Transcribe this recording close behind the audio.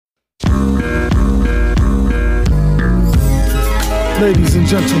Ladies and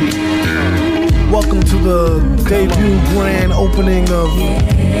gentlemen, welcome to the debut grand opening of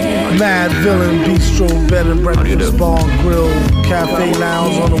Mad Villain Bistro Bed and Breakfast Bar Grill Cafe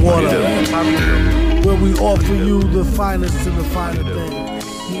Lounge on the water, where we offer you the finest in the finer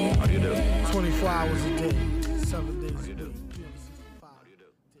things. 24 hours a day, 7 days a week.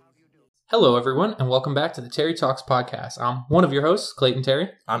 Hello, everyone, and welcome back to the Terry Talks podcast. I'm one of your hosts, Clayton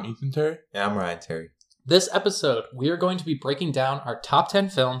Terry. I'm Ethan Terry. Yeah, I'm Ryan Terry. This episode, we are going to be breaking down our top 10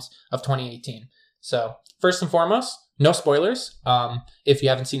 films of 2018. So, first and foremost, no spoilers. If you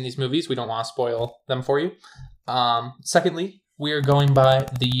haven't seen these movies, we don't want to spoil them for you. Secondly, we are going by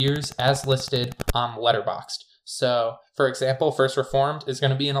the years as listed on Letterboxd. So, for example, First Reformed is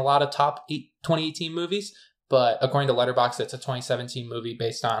going to be in a lot of top 2018 movies, but according to Letterboxd, it's a 2017 movie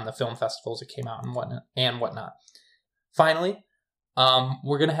based on the film festivals it came out and whatnot. Finally,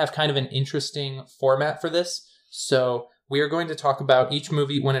 we're going to have kind of an interesting format for this. So we are going to talk about each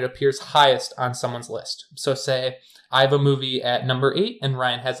movie when it appears highest on someone's list. So say I have a movie at number 8 and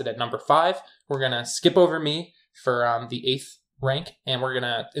Ryan has it at number 5. We're going to skip over me for the 8th rank, and we're going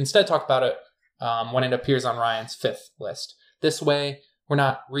to instead talk about it when it appears on Ryan's 5th list. This way, we're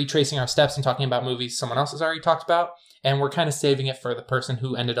not retracing our steps and talking about movies someone else has already talked about, and we're kind of saving it for the person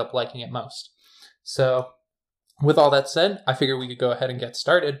who ended up liking it most. So with all that said, I figure we could go ahead and get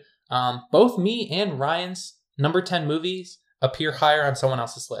started. Both me and Ryan's number 10 movies appear higher on someone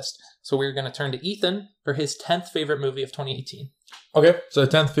else's list. So we're going to turn to Ethan for his 10th favorite movie of 2018. Okay, so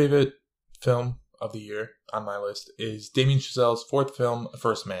the 10th favorite film of the year on my list is Damien Chazelle's 4th film,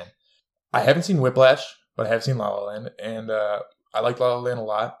 First Man. I haven't seen Whiplash, but I have seen La La Land, and I liked La La Land a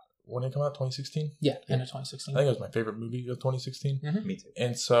lot. When did it come out? 2016? Yeah, end of 2016. I think it was my favorite movie of 2016. Mm-hmm. Me too.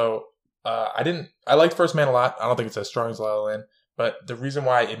 And so I liked First Man a lot. I don't think it's as strong as La La Land, but the reason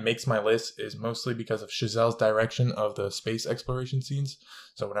why it makes my list is mostly because of Chazelle's direction of the space exploration scenes.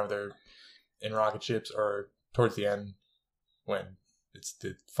 So whenever they're in rocket ships or towards the end when it's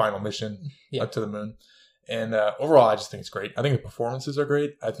the final mission up to the moon. And overall, I just think it's great. I think the performances are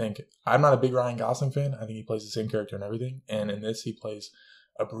great. I'm not a big Ryan Gosling fan. I think he plays the same character and everything. And in this, he plays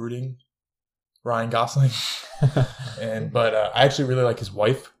a brooding Ryan Gosling. But I actually really like his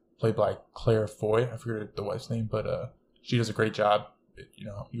wife, played by Claire Foy. I forget the wife's name, but she does a great job.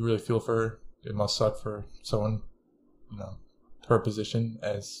 You really feel for her. It must suck for someone, her position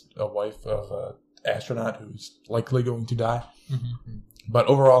as a wife of an astronaut who's likely going to die. Mm-hmm. But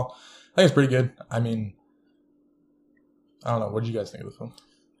overall, I think it's pretty good. I mean, I don't know. What did you guys think of the film?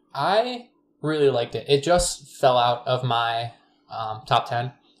 I really liked it. It just fell out of my top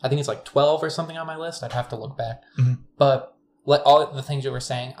 10. I think it's like 12 or something on my list. I'd have to look back. Mm-hmm. But like all the things you were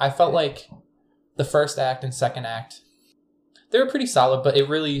saying, I felt like the first act and second act, they were pretty solid, but it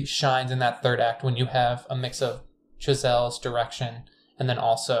really shines in that third act when you have a mix of Chazelle's direction and then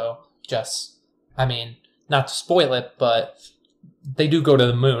also just, not to spoil it, but they do go to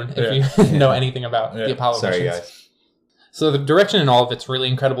the moon if you know anything about the Apollo missions. Guys. So the direction in all of it's really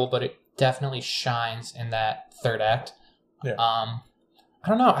incredible, but it definitely shines in that third act. Yeah. I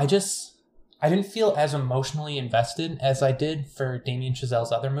don't know. I didn't feel as emotionally invested as I did for Damien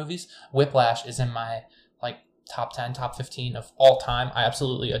Chazelle's other movies. Whiplash is in my top 10, top 15 of all time. I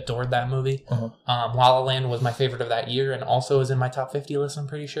absolutely adored that movie. Uh-huh. La La Land was my favorite of that year and also is in my top 50 list, I'm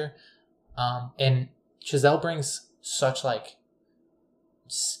pretty sure. And Chazelle brings such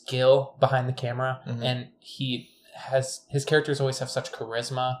skill behind the camera, mm-hmm. and his characters always have such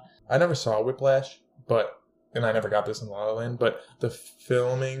charisma. I never saw Whiplash, and I never got this in La La Land, but the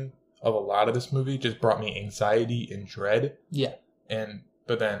filming of a lot of this movie just brought me anxiety and dread. Yeah.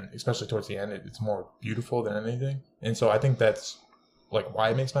 But then, especially towards the end, it's more beautiful than anything. And so I think that's why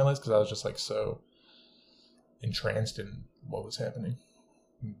it makes my list, because I was just so entranced in what was happening.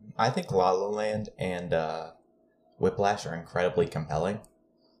 I think La La Land and Whiplash are incredibly compelling.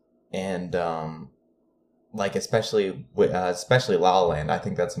 And especially La La Land, I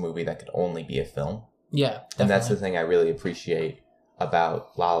think that's a movie that could only be a film. Yeah, definitely. And that's the thing I really appreciate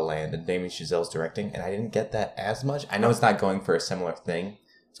about La La Land and Damien Chazelle's directing, and I didn't get that as much. I know it's not going for a similar thing.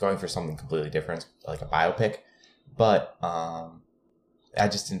 It's going for something completely different, like a biopic, but I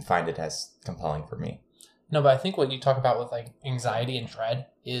just didn't find it as compelling for me. No, but I think what you talk about with anxiety and dread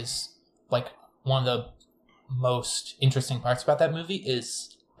is one of the most interesting parts about that movie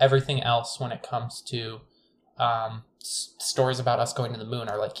is everything else when it comes to stories about us going to the moon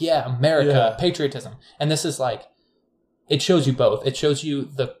are America, patriotism. And this is it shows you both. It shows you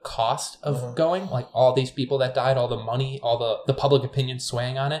the cost of going, all these people that died, all the money, all the public opinion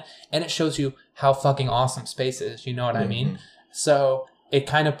swaying on it. And it shows you how fucking awesome space is. You know what I mean? So it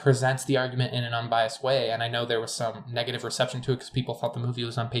kind of presents the argument in an unbiased way. And I know there was some negative reception to it because people thought the movie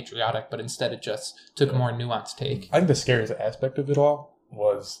was unpatriotic, but instead it just took a more nuanced take. I think the scariest aspect of it all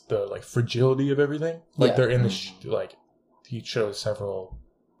was the like fragility of everything. Like they're in the he shows several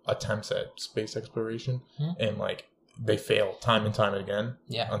attempts at space exploration, and like they fail time and time again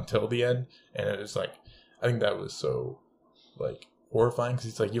until the end. And it was like, I think that was so like horrifying because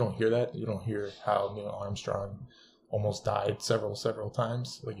it's like you don't hear that. You don't hear how Neil Armstrong almost died several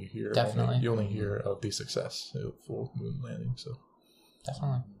times. Like you hear you only hear of the success of full moon landing. So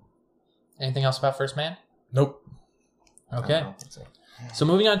definitely. Anything else about First Man? Nope. Okay. I don't think so. So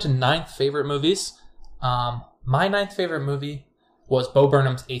moving on to 9th favorite movies. My 9th favorite movie was Bo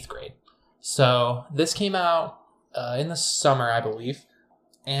Burnham's 8th Grade. So this came out in the summer, I believe.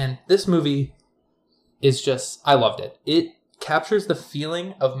 And this movie is just, I loved it. It captures the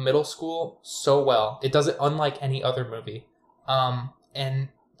feeling of middle school so well. It does it unlike any other movie. And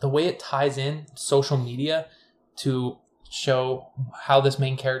the way it ties in social media to show how this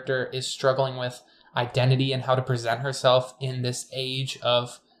main character is struggling with identity and how to present herself in this age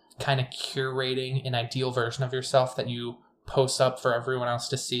of kind of curating an ideal version of yourself that you post up for everyone else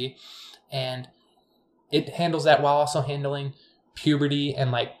to see. And it handles that while also handling puberty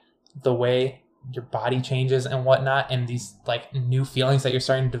and like the way your body changes and whatnot, and these like new feelings that you're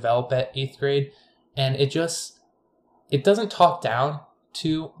starting to develop at 8th grade. And it doesn't talk down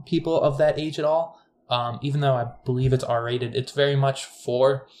to people of that age at all. Even though I believe it's R-rated, it's very much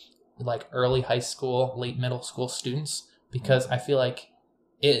for like early high school, late middle school students, because I feel like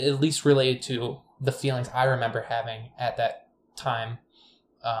it at least related to the feelings I remember having at that time.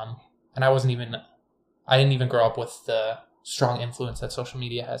 And I didn't even grow up with the strong influence that social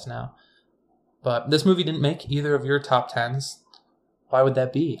media has now. But this movie didn't make either of your top 10s. Why would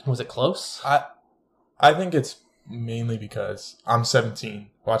that be? Was it close? I think it's mainly because I'm 17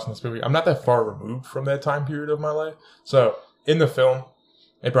 watching this movie. I'm not that far removed from that time period of my life. So in the film,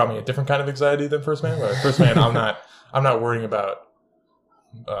 it brought me a different kind of anxiety than First Man. Where First Man, I'm not worrying about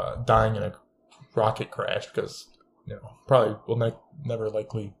dying in a rocket crash because probably will never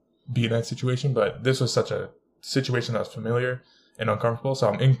likely be in that situation. But this was such a situation that was familiar and uncomfortable. So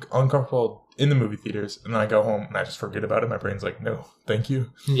I'm uncomfortable in the movie theaters, and then I go home and I just forget about it. My brain's like, no, thank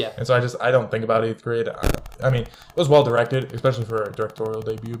you. Yeah. And so I don't think about 8th grade. I mean, it was well directed, especially for a directorial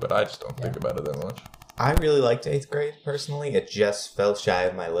debut, but I just don't think about it that much. I really liked 8th grade, personally. It just fell shy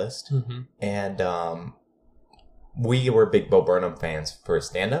of my list. Mm-hmm. And we were big Bo Burnham fans for his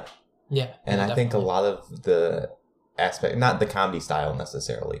stand-up. Yeah. And I think a lot of the aspect, not the comedy style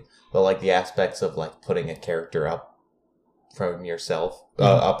necessarily, but like the aspects of like putting a character up from yourself,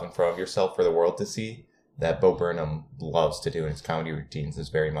 up in front of yourself for the world to see, that Bo Burnham loves to do in his comedy routines is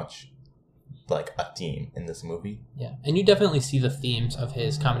very much like a theme in this movie. Yeah, and you definitely see the themes of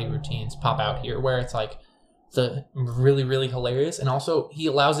his comedy routines pop out here, where it's like the really, really hilarious, and also he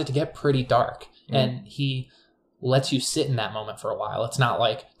allows it to get pretty dark, and he lets you sit in that moment for a while. It's not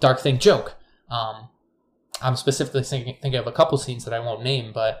like dark thing joke. I'm specifically thinking of a couple scenes that I won't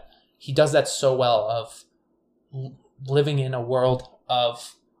name, but he does that so well of living in a world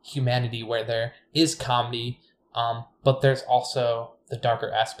of humanity where there is comedy, but there's also the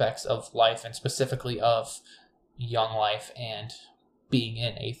darker aspects of life, and specifically of young life and being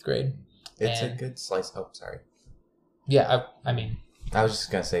in 8th grade. It's a good slice. Oh, sorry. Yeah, I mean, I was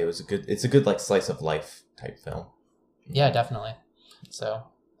just gonna say it's a good like slice of life type film. Yeah, definitely. So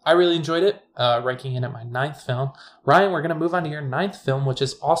I really enjoyed it, ranking in at my 9th film. Ryan, we're gonna move on to your 9th film, which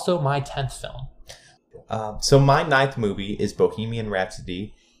is also my 10th film. So my 9th movie is Bohemian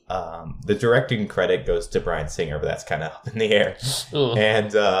Rhapsody. The directing credit goes to Bryan Singer, but that's kind of up in the air.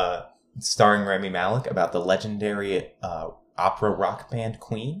 And starring Rami Malek, about the legendary opera rock band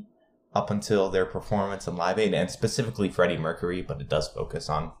Queen up until their performance in Live Aid, and specifically Freddie Mercury, but it does focus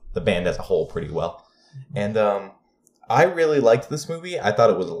on the band as a whole pretty well. And I really liked this movie. I thought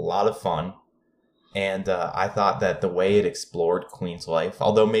it was a lot of fun. And I thought that the way it explored Queen's life,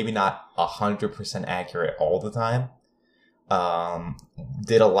 although maybe not 100% accurate all the time,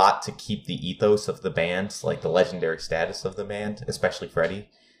 did a lot to keep the ethos of the band, like the legendary status of the band, especially Freddie.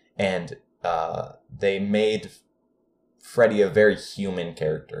 And they made Freddie a very human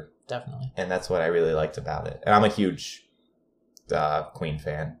character. Definitely. And that's what I really liked about it. And I'm a huge Queen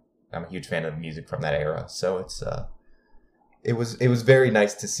fan. I'm a huge fan of music from that era. So it was very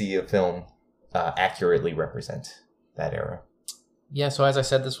nice to see a film accurately represent that era. Yeah, so as I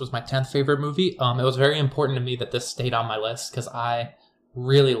said, this was my 10th favorite movie. It was very important to me that this stayed on my list because I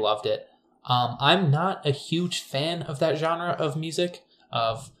really loved it. I'm not a huge fan of that genre of music.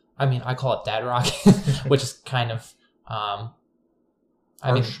 I call it dad rock, which is kind of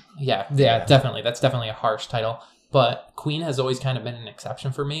I mean, yeah, definitely. That's definitely a harsh title. But Queen has always kind of been an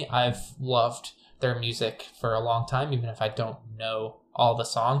exception for me. I've loved their music for a long time, even if I don't know all the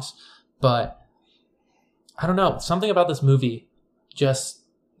songs. But I don't know. Something about this movie just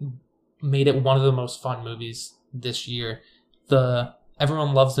made it one of the most fun movies this year.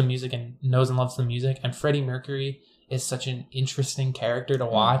 Everyone loves the music and knows and loves the music. And Freddie Mercury is such an interesting character to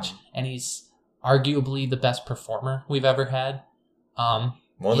watch. And he's arguably the best performer we've ever had. One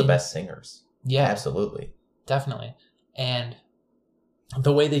of the best singers. Yeah. Absolutely. Definitely. And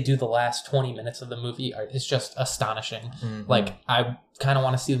the way they do the last 20 minutes of the movie is just astonishing. Mm-hmm. Like, I kind of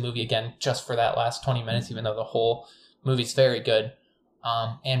want to see the movie again just for that last 20 minutes, even though the whole movie's very good.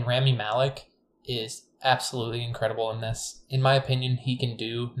 And Rami Malek is absolutely incredible in this. In my opinion, he can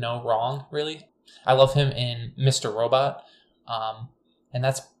do no wrong, really. I love him in Mr. Robot. And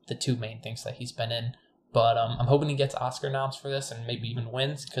that's the two main things that he's been in. But I'm hoping he gets Oscar noms for this and maybe even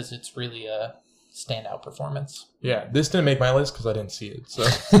wins, because it's really a standout performance. Yeah, this didn't make my list because I didn't see it. So,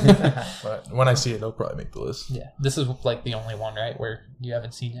 but when I see it, it'll probably make the list. Yeah, this is like the only one, right, where you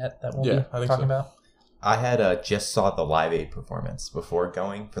haven't seen yet that we'll be talking about. I had just saw the Live Aid performance before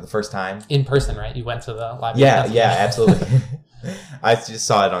going for the first time in person, right? You went to the Live Aid. Yeah, absolutely. I just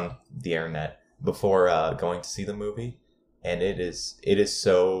saw it on the internet before going to see the movie, and it is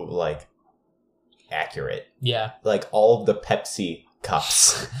so like accurate. Yeah, like all of the Pepsi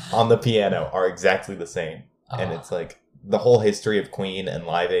cups on the piano are exactly the same. And it's like the whole history of Queen and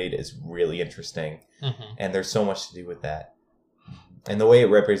Live Aid is really interesting. Mm-hmm. And there's so much to do with that. And the way it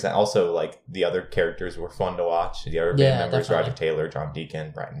represents, also like the other characters were fun to watch. The other band members, definitely. Roger Taylor, John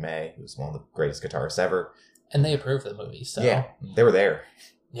Deacon, Brian May, who's one of the greatest guitarists ever. And they approved the movie. So yeah, they were there.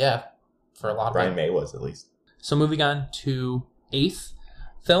 Yeah, for a lot of Brian May was, at least. So moving on to eighth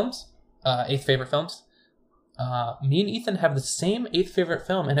favorite films. Me and Ethan have the same 8th favorite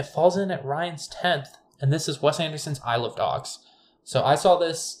film, and it falls in at Ryan's 10th, and this is Wes Anderson's Isle of Dogs. So I saw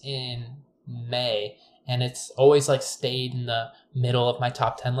this in May, and it's always like stayed in the middle of my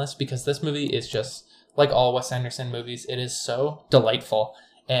top 10 list, because this movie is just like all Wes Anderson movies. It is so delightful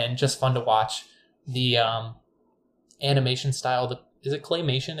and just fun to watch. The animation style, is it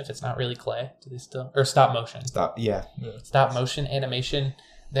claymation if it's not really clay? Do they still, or stop motion? Stop motion animation.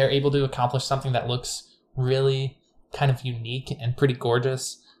 They're able to accomplish something that looks really kind of unique and pretty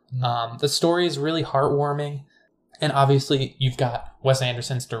gorgeous. The story is really heartwarming, and obviously you've got Wes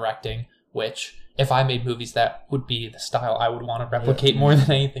Anderson's directing, which if I made movies, that would be the style I would want to replicate more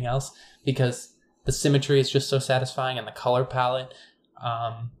than anything else, because the symmetry is just so satisfying, and the color palette,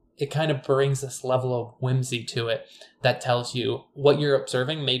 it kind of brings this level of whimsy to it that tells you what you're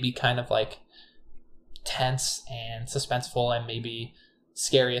observing may be kind of like tense and suspenseful and maybe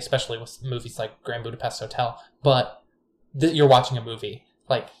scary, especially with movies like Grand Budapest Hotel, but you're watching a movie.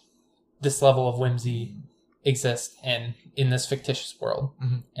 Like, this level of whimsy exists in this fictitious world.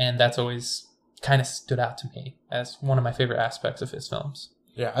 Mm-hmm. And that's always kind of stood out to me as one of my favorite aspects of his films.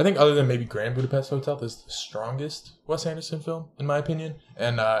 Yeah, I think other than maybe Grand Budapest Hotel, this is the strongest Wes Anderson film, in my opinion.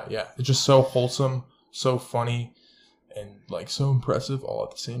 And it's just so wholesome, so funny, and like so impressive all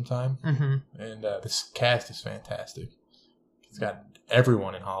at the same time. Mm-hmm. And this cast is fantastic. It's got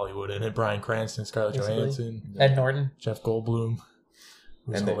everyone in Hollywood in it. Bryan Cranston, Scarlett Johansson, Ed Norton, Jeff Goldblum,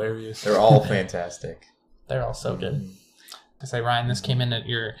 who's hilarious. They're all fantastic. They're all so good. I say, Ryan, this came in at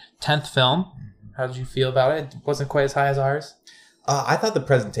your 10th film. How did you feel about it? It wasn't quite as high as ours. I thought the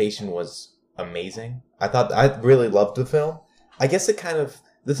presentation was amazing. I really loved the film. I guess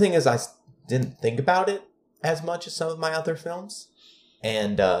the thing is, I didn't think about it as much as some of my other films.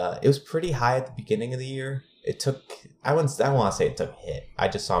 And it was pretty high at the beginning of the year. I don't want to say it took a hit. I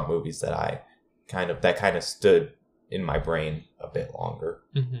just saw movies that kind of stood in my brain a bit longer.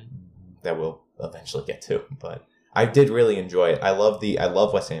 Mm-hmm. That we'll eventually get to. But I did really enjoy it. I love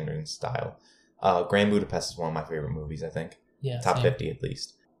Wes Anderson's style. Grand Budapest is one of my favorite movies, I think. Yeah, top 50 at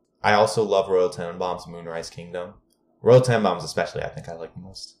least. I also love Royal Tenenbaum's Moonrise Kingdom. Royal Tenenbaum's especially, I think I like the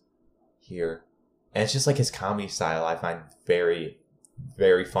most here. And it's just like his comedy style I find very,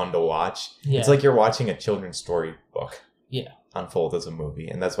 very fun to watch. Yeah. It's like you're watching a children's story book unfold as a movie.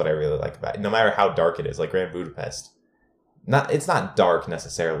 And that's what I really like about it. No matter how dark it is, like Grand Budapest. It's not dark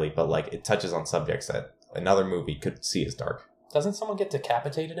necessarily, but like it touches on subjects that another movie could see as dark. Doesn't someone get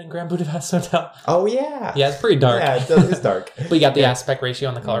decapitated in Grand Budapest Hotel? Oh, yeah. Yeah, it's pretty dark. Yeah, it's dark. But you got the aspect ratio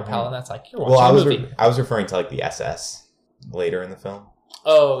on the color palette. That's like, you're watching a movie. I was referring to like the SS later in the film.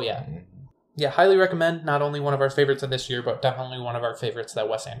 Oh, yeah. Mm-hmm. Yeah, highly recommend. Not only one of our favorites of this year, but definitely one of our favorites that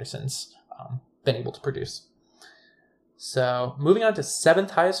Wes Anderson's been able to produce. So, moving on to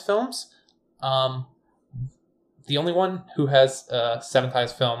 7th highest films. the only one who has a seventh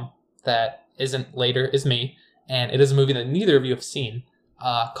highest film that isn't later is me, and it is a movie that neither of you have seen,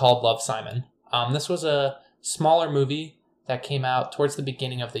 called Love, Simon. This was a smaller movie that came out towards the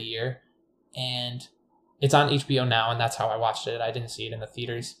beginning of the year, and it's on HBO now, and that's how I watched it. I didn't see it in the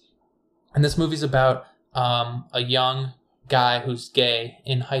theaters. And this movie's about a young guy who's gay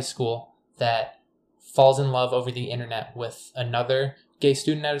in high school that falls in love over the internet with another gay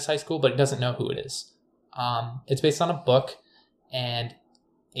student at his high school, but he doesn't know who it is. It's based on a book, and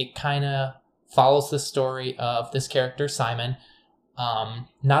it kind of follows the story of this character, Simon,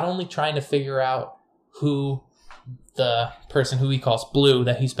 not only trying to figure out who the person who he calls Blue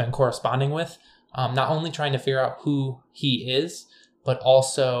that he's been corresponding with, not only trying to figure out who he is, but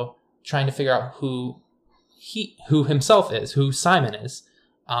also trying to figure out who himself is, who Simon is.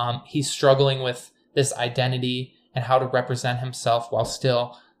 He's struggling with this identity and how to represent himself while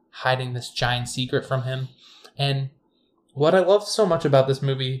still hiding this giant secret from him. And what I love so much about this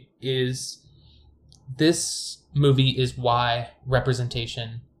movie is why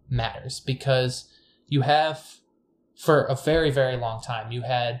representation matters, because you have, for a very, very long time, you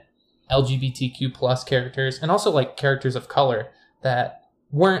had LGBTQ plus characters and also like characters of color that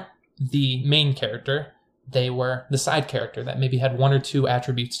weren't the main character. They were the side character that maybe had one or two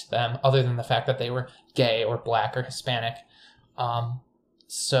attributes to them other than the fact that they were gay or black or Hispanic.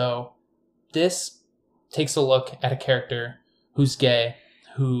 So this takes a look at a character who's gay,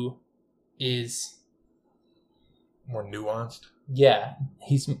 who is more nuanced. Yeah,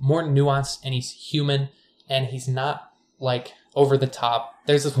 he's more nuanced, and he's human, and he's not like over the top.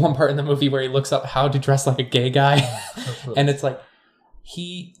 There's this one part in the movie where he looks up how to dress like a gay guy, and it's like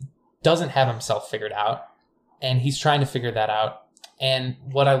he doesn't have himself figured out, and he's trying to figure that out. And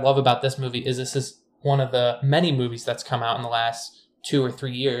what I love about this movie is this is one of the many movies that's come out in the last 2 or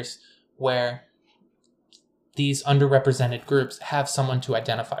 3 years where these underrepresented groups have someone to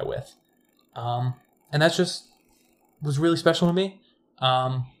identify with. And that just was really special to me.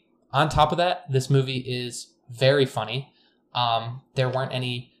 On top of that, this movie is very funny. There weren't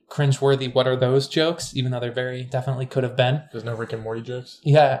any cringeworthy "what are those" jokes, even though there very definitely could have been. There's no Rick and Morty jokes?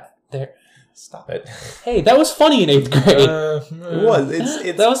 Yeah, there. Stop it. Hey, that was funny in 8th grade. It was.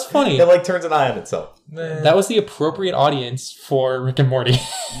 It's that was funny. It like turns an eye on itself. That was the appropriate audience for Rick and Morty.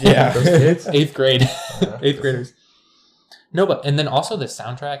 Yeah. Those kids? 8th grade. 8th graders. No, but, and then also the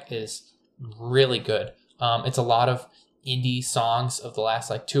soundtrack is really good. It's a lot of indie songs of the last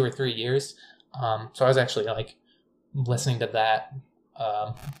like 2 or 3 years. So I was actually like listening to that.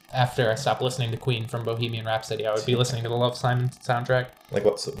 After I stopped listening to Queen from Bohemian Rhapsody, I would be listening to the Love, Simon soundtrack. Like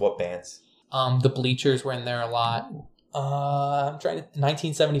what bands? The Bleachers were in there a lot. I'm trying to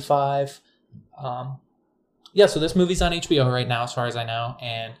 1975. Yeah, so this movie's on HBO right now, as far as I know.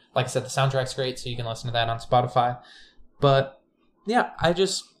 And like I said, the soundtrack's great, so you can listen to that on Spotify. But yeah, I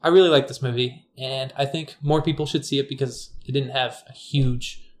really like this movie, and I think more people should see it because it didn't have a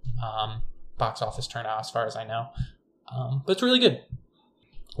huge box office turnout, as far as I know. But it's really good.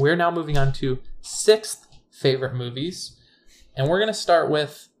 We're now moving on to 6th favorite movies, and we're going to start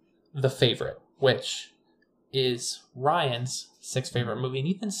with The Favorite, which is Ryan's 6th favorite movie and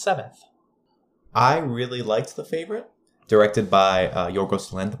Ethan's 7th. I really liked The Favorite, directed by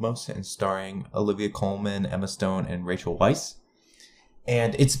Yorgos Lanthimos and starring Olivia Colman, Emma Stone, and Rachel Weisz.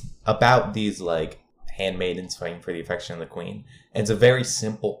 And it's about these like handmaidens fighting for the affection of the queen. And it's a very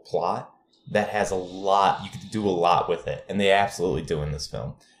simple plot that has a lot, you can do a lot with it. And they absolutely do in this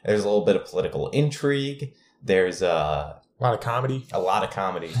film. There's a little bit of political intrigue. There's a lot of comedy. A lot of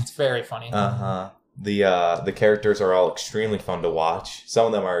comedy. It's very funny. Uh-huh. The characters are all extremely fun to watch. Some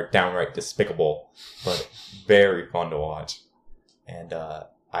of them are downright despicable, but very fun to watch. And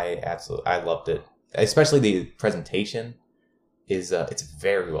I loved it. Especially the presentation is it's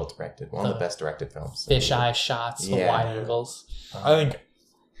very well directed. One of the best directed films. Fisheye shots, the wide angles. I think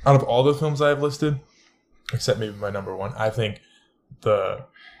out of all the films I've listed, except maybe my number one, I think the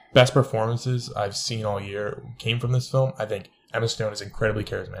best performances I've seen all year came from this film. I think Emma Stone is incredibly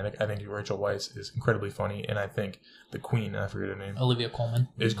charismatic. I think Rachel Weisz is incredibly funny. And I think the queen, I forget her name. Olivia Colman.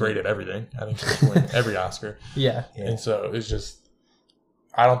 Is great at everything. I think she should win every Oscar. Yeah. And so it's just,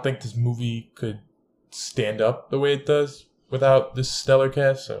 I don't think this movie could stand up the way it does without this stellar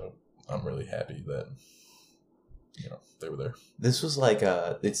cast. So I'm really happy that, they were there. This was like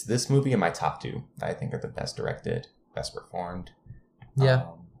it's this movie in my top 2 that I think are the best directed, best performed. Yeah.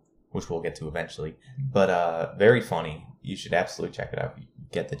 Which we'll get to eventually. But very funny. You should absolutely check it out if you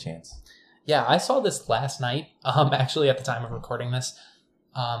get the chance. Yeah, I saw this last night, actually at the time of recording this,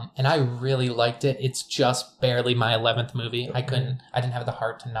 and I really liked it. It's just barely my 11th movie. I didn't have the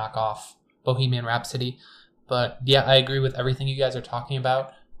heart to knock off Bohemian Rhapsody, But yeah, I agree with everything you guys are talking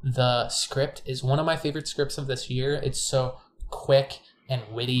about. The script is one of my favorite scripts of this year. It's so quick and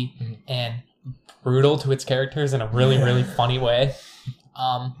witty and brutal to its characters in a really, really funny way.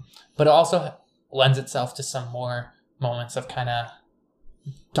 But it also lends itself to some more moments of kind of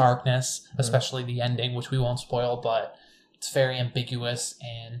darkness, especially the ending, which we won't spoil, but it's very ambiguous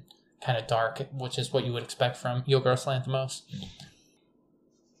and kind of dark, which is what you would expect from Yorgos Lanthimos.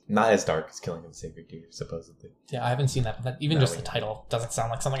 Not as dark as Killing of a Sacred Deer, supposedly. Yeah, I haven't seen that. But even just the title doesn't sound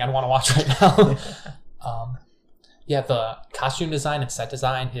like something I'd want to watch right now. Yeah, the costume design and set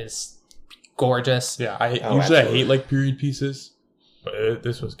design is gorgeous. Yeah, I hate like period pieces, but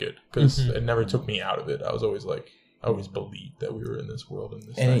this was good because it never took me out of it. I was always like, I always believed that we were in this world in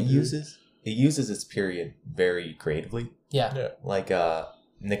this. And it uses its period very creatively. Yeah. Like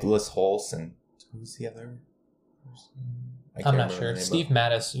Nicholas Hulse and who's the other person? I'm not sure. Steve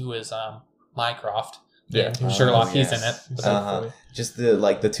Mattis, who is Mycroft. Yeah, Sherlock. He's in it. Just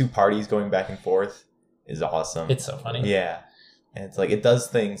the two parties going back and forth is awesome. It's so funny. Yeah, and it's like it does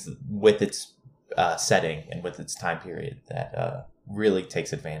things with its setting and with its time period that really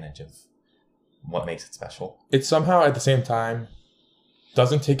takes advantage of what makes it special. It somehow at the same time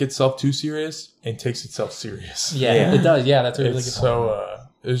doesn't take itself too serious and takes itself serious. Yeah. It does. Yeah, that's a really good point. So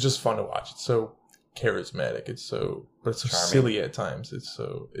it was just fun to watch. It's so charismatic. But it's so charming. Silly at times.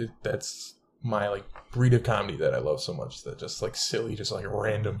 That's my like breed of comedy that I love so much. That just like silly, just like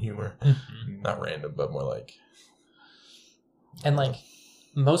random humor. Not random, but more like. And like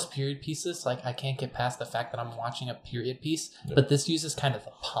most period pieces, like I can't get past the fact that I'm watching a period piece, but this uses kind of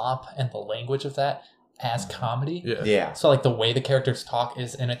the pomp and the language of that as comedy. Yeah. So like the way the characters talk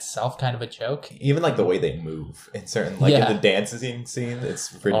is in itself kind of a joke. Even like the way they move in certain in the dancing scene,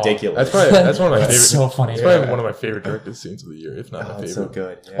 it's ridiculous. That's one of my favorite. It's so funny. It's probably one of my favorite directed scenes of the year, if not my favorite. It's so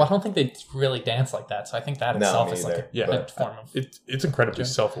good. Yeah. Well, I don't think they really dance like that, so I think that itself is like a form of. It's incredibly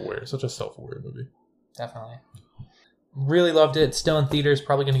self-aware. Such a self-aware movie. Definitely. Really loved it. Still in theaters.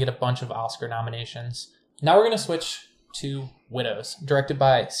 Probably going to get a bunch of Oscar nominations. Now we're going to switch to Widows, directed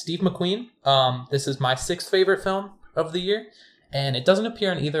by Steve McQueen. This is my 6th favorite film of the year, and it doesn't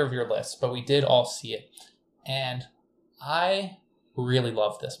appear on either of your lists, but we did all see it. And I really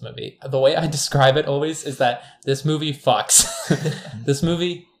love this movie. The way I describe it always is that this movie fucks. This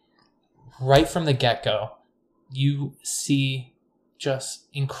movie, right from the get-go, you see just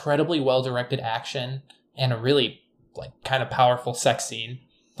incredibly well-directed action and a really like kind of powerful sex scene,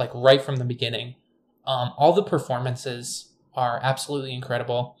 like right from the beginning. All the performances are absolutely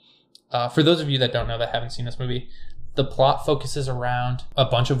incredible. For those of you that don't know, that haven't seen this movie, the plot focuses around a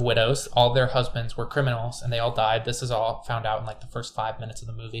bunch of widows. All their husbands were criminals and they all died. This is all found out in like the first 5 minutes of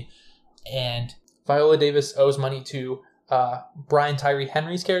the movie. And Viola Davis owes money to Brian Tyree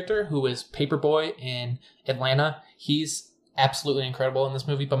Henry's character, who is Paperboy in Atlanta. He's absolutely incredible in this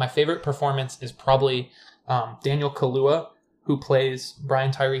movie, but my favorite performance is probably Daniel Kaluuya, who plays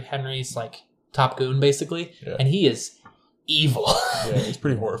Brian Tyree Henry's like top goon, basically, and he is evil. Yeah, he's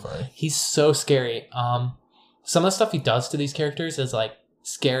pretty horrifying. He's so scary. Some of the stuff he does to these characters is like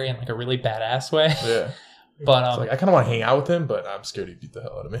scary in like a really badass way. Yeah, but it's like I kind of want to hang out with him, but I'm scared he'd beat the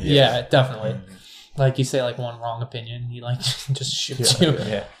hell out of me. Yeah, definitely. Like you say, like one wrong opinion, he like just shoots you.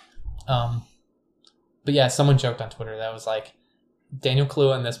 Yeah. But yeah, someone joked on Twitter that was like, Daniel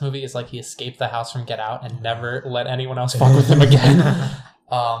Kaluuya in this movie is like he escaped the house from Get Out and never let anyone else fuck with him again.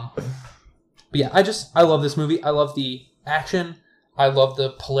 But yeah, I love this movie. I love the action. I love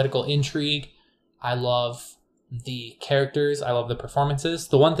the political intrigue. I love the characters. I love the performances.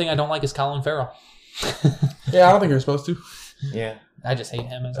 The one thing I don't like is Colin Farrell. Yeah, I don't think you're supposed to. Yeah. I just hate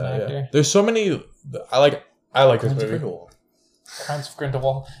him as an actor. Yeah. There's so many. I like this movie. Crimes of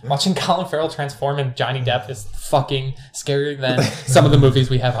Grindelwald. Watching Colin Farrell transform into Johnny Depp is fucking scarier than some of the movies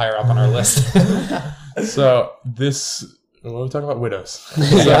we have higher up on our list. So what are we talking about? Widows.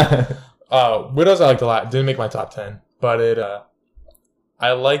 Widows I liked a lot. Didn't make my top 10, but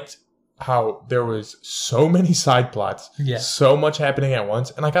I liked how there was so many side plots, so much happening at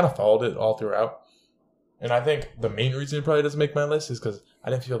once, and I kind of followed it all throughout. And I think the main reason it probably doesn't make my list is because I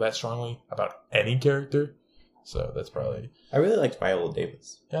didn't feel that strongly about any character. So that's probably. I really liked Viola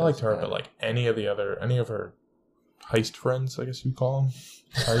Davis. Yeah, I liked her, but like any of her heist friends, I guess you'd call them.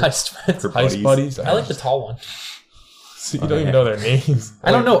 Heist friends. Heist buddies. I like the tall one. So you don't even know their names.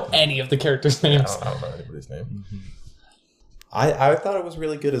 I don't know any of the characters' names. I don't know anybody's name. Mm-hmm. I thought it was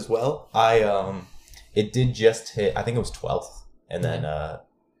really good as well. It did just hit. I think it was 12th, and then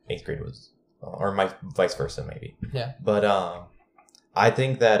 8th grade was, or vice versa maybe. Yeah. But I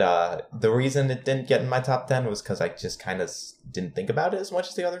think that the reason it didn't get in my top 10 was because I just kind of didn't think about it as much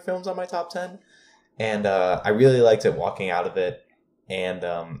as the other films on my top 10. And I really liked it walking out of it. And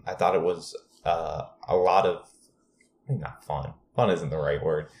I thought it was a lot of... I think not fun. Fun isn't the right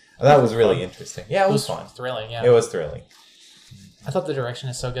word. I thought it was really interesting. Yeah, it was fun. Thrilling, yeah. It was thrilling. I thought the direction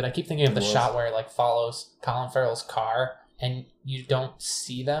is so good. I keep thinking of the shot where it like follows Colin Farrell's car and you don't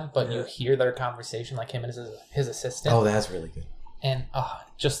see them, but you hear their conversation, like him and his assistant. Oh, that's really good. And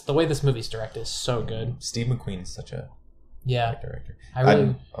just the way this movie's directed is so good. Steve McQueen is such a great director. I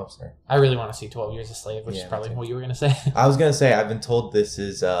really want to see 12 Years a Slave, which is probably what you were going to say. I was going to say, I've been told this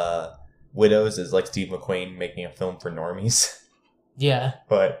is Widows is like Steve McQueen making a film for normies. Yeah.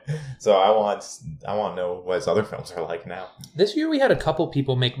 But so I want to know what his other films are like now. This year we had a couple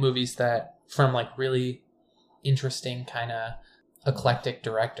people make movies that from like really interesting kind of eclectic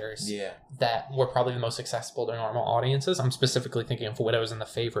directors that were probably the most accessible to normal audiences. I'm specifically thinking of Widows and The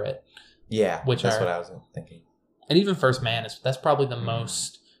Favorite. Yeah, that's what I was thinking. And even First Man that's probably the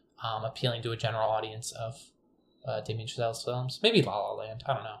most appealing to a general audience of Damien Chazelle's films. Maybe La La Land.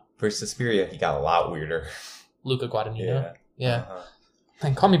 I don't know. For Suspiria, he got a lot weirder. Luca Guadagnino. Yeah.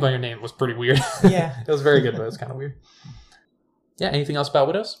 And Call Me By Your Name was pretty weird. Yeah. It was very good, but it was kind of weird. Yeah, anything else about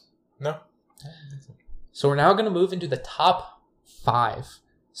Widows? No. So we're now going to move into the top 5.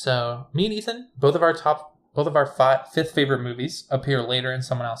 So me and Ethan, both of our fifth favorite movies appear later in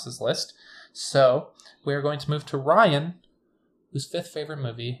someone else's list. So we are going to move to Ryan, whose 5th favorite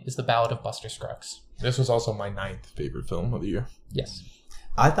movie is The Ballad of Buster Scruggs. This was also my 9th favorite film of the year. Yes.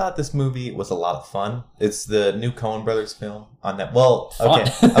 I thought this movie was a lot of fun. It's the new Coen Brothers film on that. Well,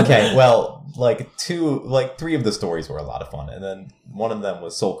 okay. Well, three of the stories were a lot of fun, and then one of them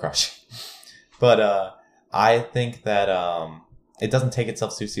was soul crushing. But I think that it doesn't take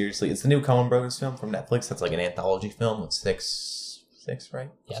itself too seriously. It's the new Coen Brothers film from Netflix. That's like an anthology film with six,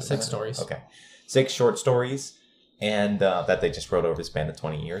 right? Yeah, 6 stories. Okay, 6 short stories, and that they just wrote over the span of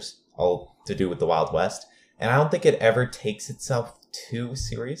 20 years, all to do with the Wild West. And I don't think it ever takes itself too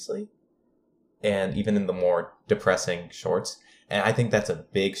seriously, and even in the more depressing shorts. And I think that's a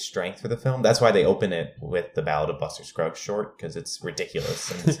big strength for the film. That's why they open it with the Ballad of Buster Scruggs short, because it's ridiculous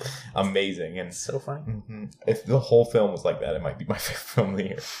and it's amazing and so funny. Mm-hmm. If the whole film was like that, it might be my favorite film of the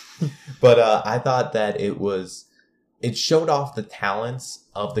year. But I thought that it showed off the talents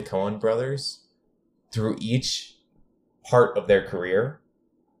of the Coen brothers through each part of their career.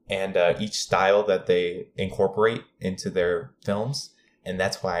 And each style that they incorporate into their films. And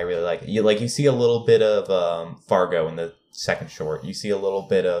that's why I really like it. You see a little bit of Fargo in the second short. You see a little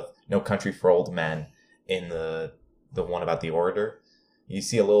bit of No Country for Old Men in the one about the orator. You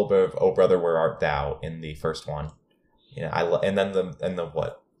see a little bit of Oh Brother, Where Art Thou in the first one. And then the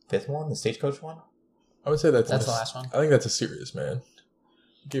what? 5th one? The Stagecoach one? I would say that's the last one. I think that's A Serious Man.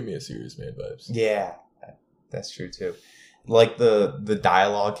 Give me A Serious Man vibes. Yeah, that's true too. Like the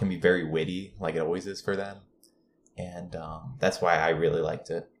dialogue can be very witty, like it always is for them, and that's why I really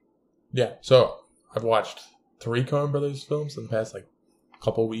liked it. Yeah, so I've watched 3 Coen Brothers films in the past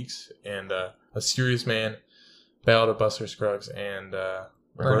couple weeks, and A Serious Man, Ballad of Buster Scruggs, and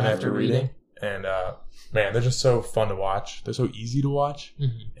Burn After Reading. And man, they're just so fun to watch. They're so easy to watch,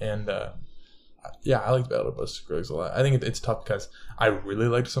 and I like Ballad of Buster Scruggs a lot. I think it's tough because I really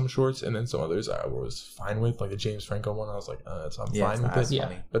liked some shorts, and then some others I was fine with, like the James Franco one. I was like, I'm fine with it.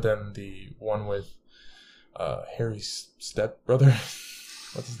 Yeah. But then the one with Harry's stepbrother,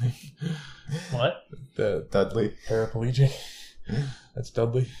 what's his name? What? The Dudley paraplegic. That's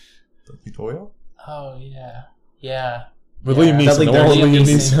Dudley. Dudley Doyle. Oh yeah. With Liam Neeson. The one with Liam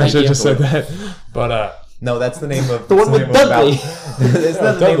Neeson. I should have just said that. But no, that's the name of the one with Dudley. Isn't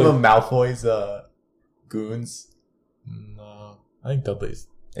that the name of Malfoy's goons? No, I think Dudley's.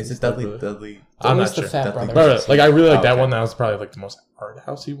 Is it Dudley? Dudley. I'm not sure. But I really like that one. That was probably the most art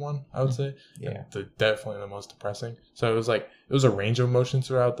housey one, I would say. Yeah, definitely the most depressing. So it was a range of emotions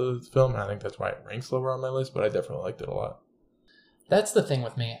throughout the film, and I think that's why it ranks lower on my list. But I definitely liked it a lot. That's the thing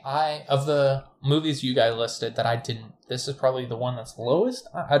with me. Of the movies you guys listed that I didn't, this is probably the one that's lowest.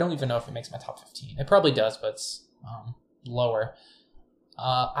 I don't even know if it makes my top 15. It probably does, but it's lower.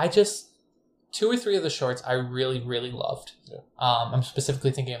 2 or 3 of the shorts I really, really loved. Yeah. I'm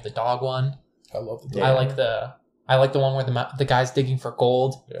specifically thinking of the dog one. I love the dog. I like the one where the guy's digging for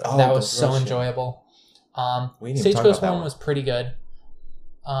gold. Yeah. That was so enjoyable. Stagecoach one was pretty good.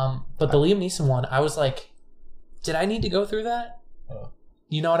 But the Liam Neeson one, I was like, did I need to go through that?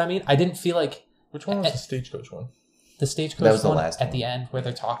 You know what I mean? I didn't feel like... Which one was the Stagecoach one? The Stagecoach one at the end where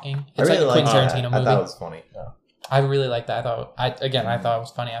they're talking. It's really like a Quentin Tarantino movie. I thought it was funny. Yeah. I really liked that. I thought it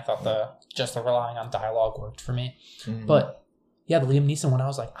was funny. I thought the relying on dialogue worked for me. Mm-hmm. But yeah, the Liam Neeson one, I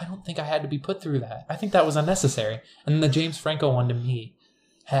was like, I don't think I had to be put through that. I think that was unnecessary. And then the James Franco one to me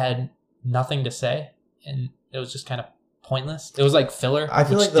had nothing to say, and it was just kind of pointless. It was like filler. I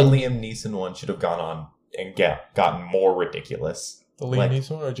feel like the Liam Neeson one should have gone on and gotten more ridiculous. The Liam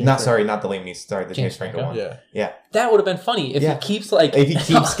Neeson one or James Franco? Not the Liam Neeson. Sorry, the James Franco one. Yeah. That would have been funny if he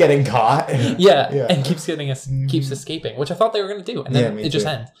keeps getting caught. And keeps escaping, which I thought they were going to do, and then it just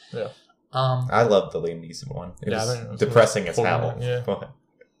ends. Yeah. I love the Liam Neeson one. It was depressing as hell. Yeah.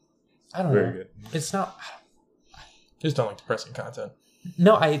 I don't know. Good. It's not. I just don't like depressing content.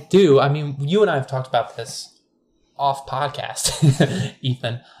 No, I do. I mean, you and I have talked about this off podcast,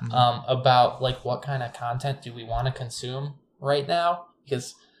 Ethan, about like what kind of content do we want to consume right now,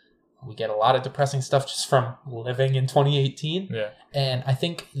 because we get a lot of depressing stuff just from living in 2018. Yeah. And I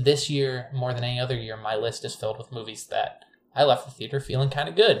think this year, more than any other year, my list is filled with movies that I left the theater feeling kind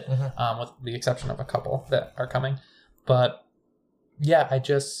of good, with the exception of a couple that are coming. But yeah,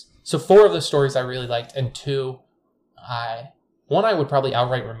 so 4 of the stories I really liked, and 2, one I would probably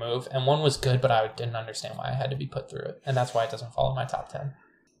outright remove, and 1 was good, but I didn't understand why I had to be put through it. And that's why it doesn't fall in my top 10.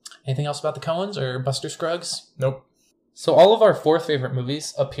 Anything else about the Coens or Buster Scruggs? Nope. So all of our 4th favorite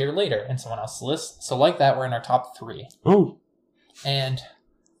movies appear later in someone else's list. So like that, we're in our top 3. Ooh. And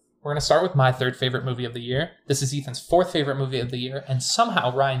we're going to start with my 3rd favorite movie of the year. This is Ethan's 4th favorite movie of the year, and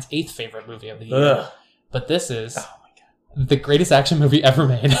somehow Ryan's 8th favorite movie of the year. Ugh. But this is the greatest action movie ever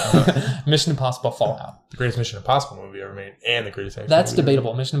made. Mission Impossible Fallout. The greatest Mission Impossible movie ever made, and the greatest action That's movie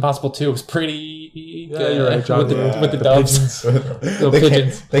debatable. Mission Impossible 2 was pretty good. Yeah, you're right, John. With the doves. The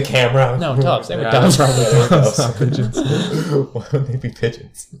pigeons. The camera. No, doves. They were doves. Not pigeons. Why would they be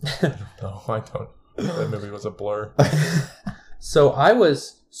pigeons? No, I don't. That movie was a blur. So I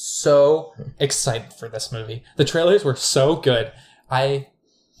was so excited for this movie. The trailers were so good. I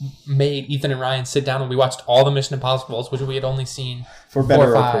made Ethan and Ryan sit down and we watched all the Mission Impossibles, which we had only seen for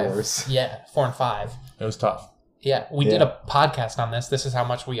better or for worse. Yeah, 4 and 5. It was tough. Yeah, we did a podcast on this. This is how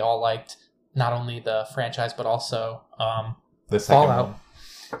much we all liked not only the franchise but also the Fallout.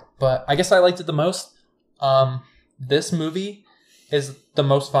 One. But I guess I liked it the most. This movie is the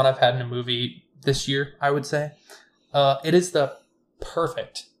most fun I've had in a movie this year, I would say. It is the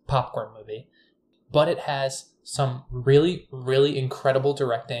perfect popcorn movie, but it has some really, really incredible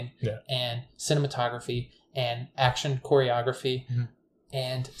directing and cinematography and action choreography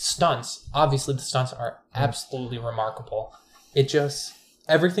and stunts. Obviously, the stunts are absolutely remarkable.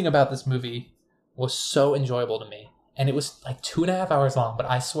 Everything about this movie was so enjoyable to me. And it was like 2.5 hours long, but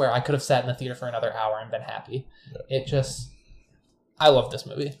I swear I could have sat in the theater for another hour and been happy. Yeah. I love this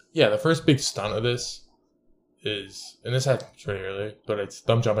movie. Yeah, the first big stunt of this is, and this happened pretty early, but it's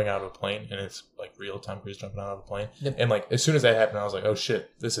them jumping out of a plane, and it's like real Tom Cruise jumping out of a plane. Yep. And like as soon as that happened, I was like, oh shit,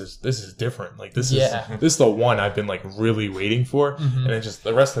 this is different. Like this is the one I've been like really waiting for. And it just,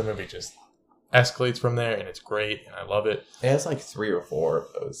 the rest of the movie just escalates from there, and it's great, and I love it. It has like 3 or 4 of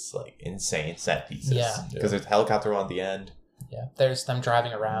those like insane set pieces. Yeah, because there's a helicopter on the end. Yeah, there's them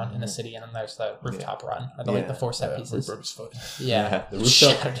driving around in the city, and then there's the rooftop run. Are like the 4 set pieces? Yeah, the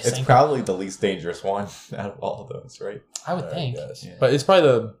rooftop. It's probably the least dangerous one out of all of those, right? I would think. Yeah. But it's probably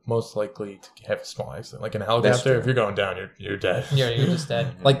the most likely to have a small accident. Like in a helicopter, if you're going down, you're dead. Yeah, you're just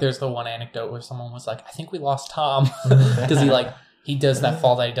dead. Like there's the one anecdote where someone was like, I think we lost Tom. Because he does that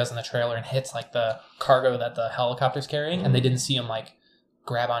fall that he does in the trailer and hits like the cargo that the helicopter's carrying, and they didn't see him like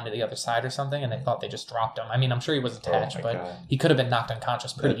grab onto the other side or something, and they thought they just dropped him. I mean, I'm sure he was attached, but he could have been knocked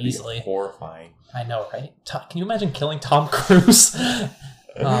unconscious pretty easily. Horrifying. I know, right? Can you imagine killing Tom Cruise in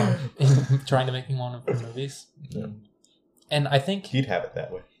trying to make one of the movies? Yeah. And I think he'd have it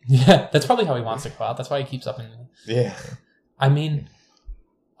that way. Yeah, that's probably how he wants to go out. That's why he keeps up in. Yeah. I mean,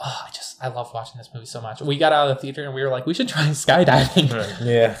 I love watching this movie so much. We got out of the theater and we were like, we should try skydiving. Right.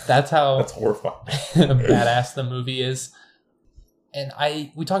 Yeah. That's horrifying. Badass the movie is. And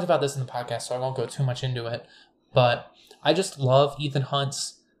we talked about this in the podcast, so I won't go too much into it. But I just love Ethan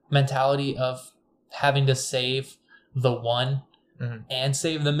Hunt's mentality of having to save the one and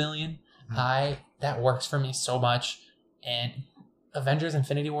save the million. That works for me so much. And Avengers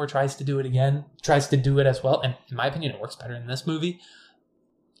Infinity War tries to do it as well. And in my opinion, it works better in this movie.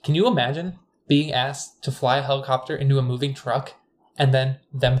 Can you imagine being asked to fly a helicopter into a moving truck and then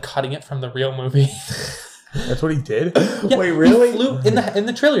them cutting it from the real movie? That's what he did? Yeah, wait, really? He flew in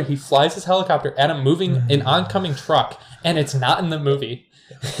the trailer. He flies his helicopter at an oncoming truck, and it's not in the movie.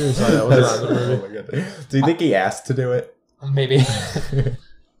 Oh my God. Do you think he asked to do it? Maybe.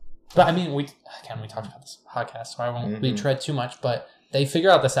 But I mean, we talked about this podcast, so I won't retread too much. But they figure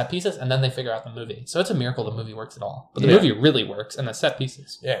out the set pieces, and then they figure out the movie. So it's a miracle the movie works at all. But the movie really works, and the set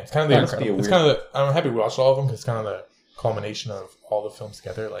pieces. Yeah, it's kind of I'm happy we watched all of them because it's kind of the culmination of all the films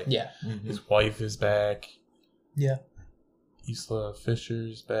together. Like, his wife is back. Yeah. Isla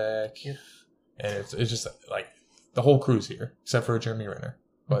Fisher's back. Yeah. And it's just like the whole crew's here, except for Jeremy Renner.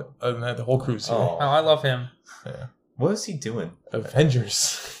 But other than that, the whole crew's here. Oh, I love him. Yeah. What is he doing?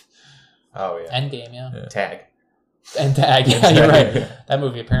 Avengers. Oh, yeah. Endgame, yeah. Tag. And Tag, yeah, you're right. That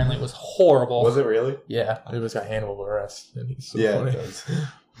movie apparently was horrible. Was it really? Yeah. It was got Hannibal Buress. And he's so funny. It does.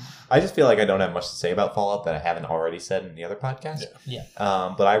 I just feel like I don't have much to say about Fallout that I haven't already said in the other podcast. Yeah.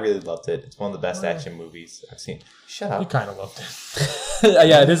 But I really loved it. It's one of the best action movies I've seen. Shut up. You kind of loved it.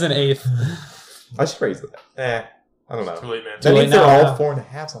 Yeah, it is an 8. I should raise it. I don't know. Too late, man. That means they're all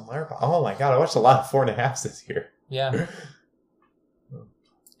 4.5s on Letterboxd. Oh my god, I watched a lot of 4.5s this year. Yeah.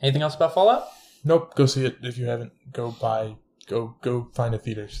 Anything else about Fallout? Nope. Go see it if you haven't. Go find a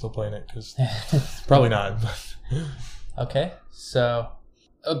theater still playing it because probably not. Okay, so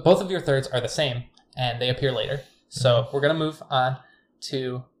both of your thirds are the same, and they appear later. So we're gonna move on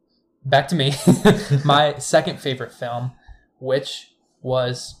to back to me. My second favorite film, which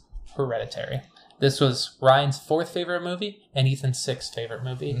was Hereditary. This was Ryan's 4th favorite movie and Ethan's 6th favorite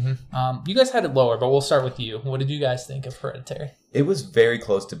movie. Mm-hmm. You guys had it lower, but we'll start with you. What did you guys think of Hereditary? It was very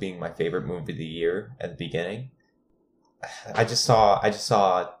close to being my favorite movie of the year at the beginning. I just saw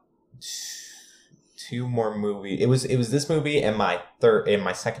 2 more movies. It was this movie and my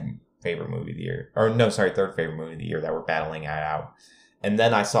second favorite movie of the year. Third favorite movie of the year that were battling it out. And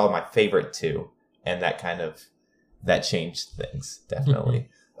then I saw my favorite 2, and that changed things, definitely. Mm-hmm.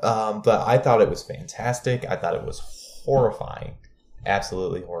 But I thought it was fantastic. I thought it was horrifying.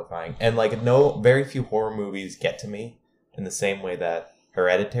 Absolutely horrifying. And very few horror movies get to me in the same way that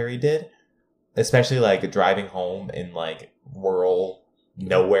Hereditary did. Especially driving home in rural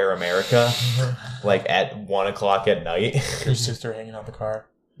nowhere America, at 1:00 at night. Your sister hanging out the car.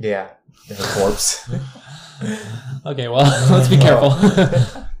 Yeah, her corpse. Okay, well, let's be careful.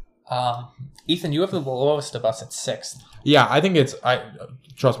 Ethan, you have the lowest of us at 6th. Yeah, I think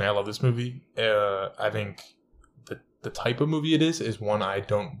trust me, I love this movie. I think the type of movie it is one I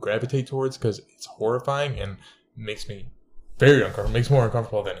don't gravitate towards because it's horrifying and makes me very uncomfortable. Makes me more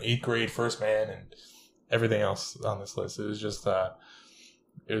uncomfortable than 8th grade, First Man, and everything else on this list. It was just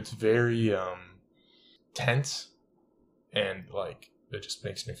it's very tense, and it just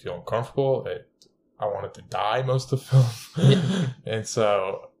makes me feel uncomfortable. I wanted to die most of the film, and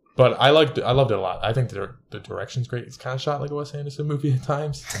so. But I loved it a lot. I think the direction's great. It's kind of shot like a Wes Anderson movie at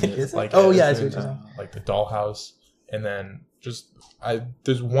times. Is it? Oh yeah, I see what you're saying. Like the dollhouse, and then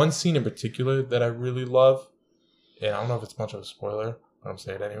there's one scene in particular that I really love, and I don't know if it's much of a spoiler, but I'm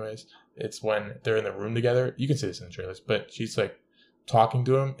saying it anyways. It's when they're in the room together. You can see this in the trailers, but she's talking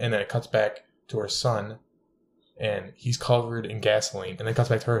to him, and then it cuts back to her son, and he's covered in gasoline, and then it cuts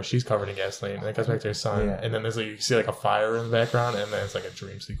back to her, and she's covered in gasoline, and then it cuts back to her son, and then there's you see a fire in the background, and then it's a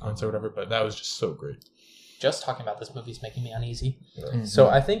dream sequence or whatever. But that was just so great. Just talking about this movie is making me uneasy. Mm-hmm. So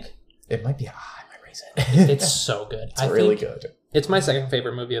I think it might be high. I might raise it. It's so good. It's really good. It's my second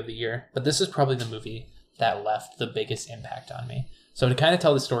favorite movie of the year, but this is probably the movie that left the biggest impact on me. So to kind of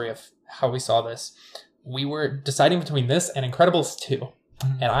tell the story of how we saw this, we were deciding between this and Incredibles 2.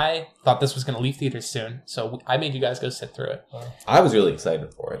 And I thought this was going to leave theaters soon, so I made you guys go sit through it. I was really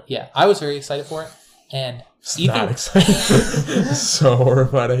excited for it. Yeah, I was very excited for it. And Ethan... Not excited. So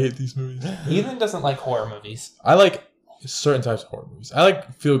horrified. I hate these movies. Ethan doesn't like horror movies. I like certain types of horror movies. I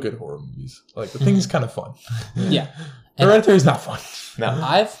like feel-good horror movies. The thing is kind of fun. Yeah. Hereditary is not fun. No,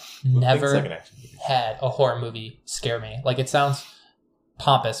 I've never had a horror movie scare me. It sounds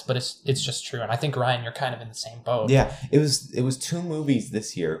pompous, but it's just true. And I think, Ryan, you're kind of in the same boat. Yeah, it was 2 movies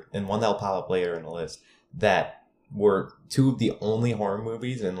this year, and one that'll pop up later in the list, that were 2 of the only horror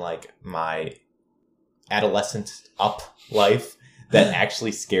movies in my adolescent up life that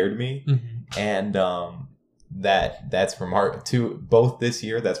actually scared me. Mm-hmm. And that's remarkable. Both this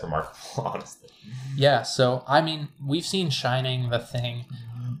year, that's remarkable, honestly. Yeah, so I mean, we've seen Shining, The Thing,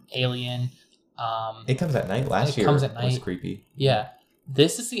 Alien. It comes at night. Last year comes at night. Was creepy. Yeah.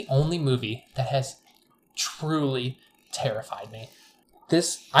 This is the only movie that has truly terrified me.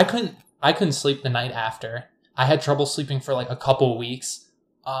 I couldn't sleep the night after. I had trouble sleeping for a couple weeks.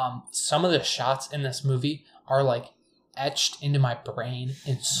 Some of the shots in this movie are etched into my brain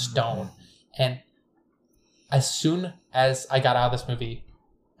in stone. And as soon as I got out of this movie,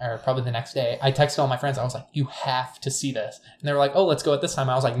 or probably the next day, I texted all my friends. I was like, you have to see this. And they were like, oh, let's go at this time.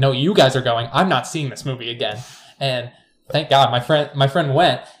 I was like, no, you guys are going. I'm not seeing this movie again. And thank God, my friend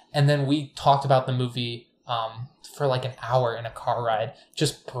went, and then we talked about the movie for an hour in a car ride,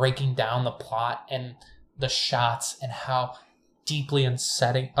 just breaking down the plot and the shots and how deeply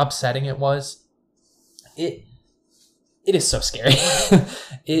upsetting it was. It is so scary.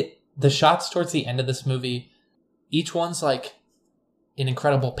 The shots towards the end of this movie, each one's like an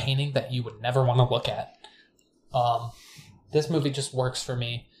incredible painting that you would never want to look at. This movie just works for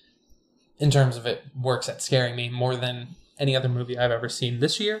me in terms of it works at scaring me more than any other movie I've ever seen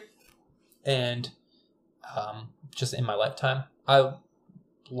this year. And just in my lifetime. I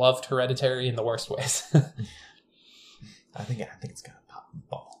loved Hereditary in the worst ways. I think it's gonna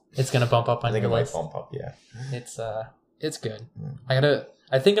bump. It's gonna bump up on your list. I think it might bump up, yeah. It's good.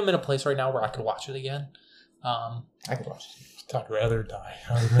 I think I'm in a place right now where I could watch it again. I could watch it. I'd rather die.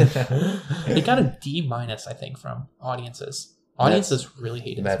 It got a D-, I think, from audiences. Audiences really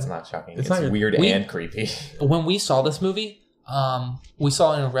hated it. That's not shocking. It's weird and creepy. When we saw this movie, we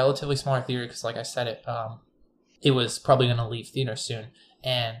saw it in a relatively smaller theater because, like I said, it was probably going to leave theater soon.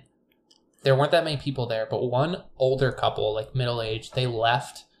 And there weren't that many people there, but one older couple, like middle-aged, they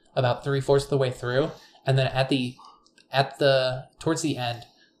left about 3/4 of the way through. And then towards the end,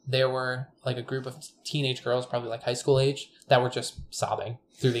 there were like a group of teenage girls, probably like high school age, that were just sobbing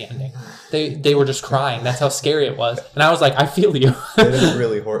through the ending. They were just crying. That's how scary it was. And I was like, I feel you. It is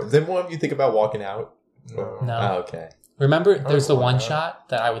really horrible. Did one of you think about walking out? No. Oh, okay. Remember, there's the one shot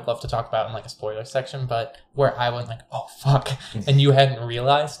that I would love to talk about in like a spoiler section, but where I went like, oh, fuck. And you hadn't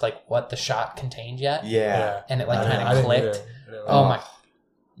realized like what the shot contained yet. Yeah. And it like kind of clicked. Oh my.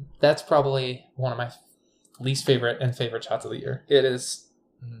 That's probably one of my least favorite and favorite shots of the year. It is.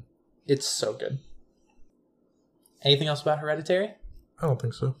 It's so good. Anything else about Hereditary? I don't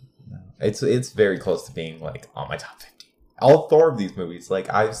think so. No. It's very close to being like on my top 50. All 4 of these movies. Like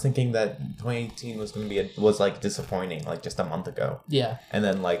I was thinking that 2018 was going to be was like disappointing like just a month ago. Yeah. And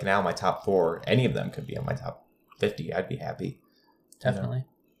then like now my top 4, any of them could be on my top 50. I'd be happy. Definitely.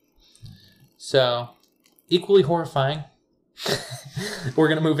 So, equally horrifying. We're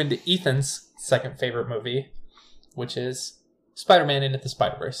going to move into Ethan's second favorite movie, which is Spider-Man Into the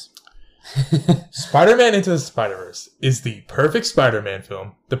Spider-Verse. Spider-Man Into the Spider-Verse is the perfect Spider-Man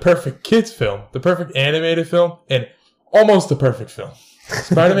film, the perfect kids film, the perfect animated film, and almost the perfect film.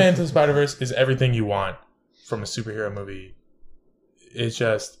 Spider-Man Into the Spider-Verse is everything you want from a superhero movie. It's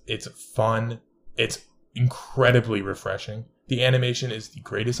fun. It's incredibly refreshing. The animation is the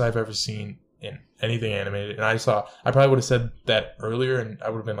greatest I've ever seen in anything animated. And I probably would have said that earlier, and I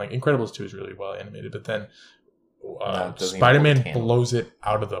would have been like, Incredibles 2 is really well animated, but then Spider-Man blows it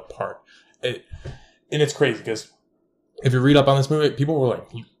out of the park. And it's crazy because if you read up on this movie, people were like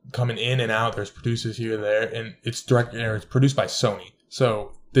coming in and out. There's producers here and there, and it's it's produced by Sony.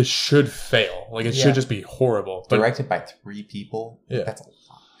 So this should fail. Like it should just be horrible. But directed by 3 people. Yeah, that's a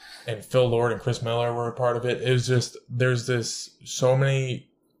lot. And Phil Lord and Chris Miller were a part of it. It was just there's so many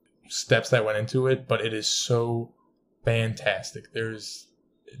steps that went into it, but it is so fantastic.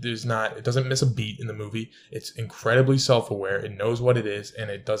 It doesn't miss a beat in the movie. It's incredibly self-aware. It knows what it is, and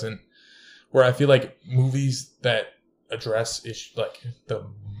it doesn't. Where I feel like movies that address like the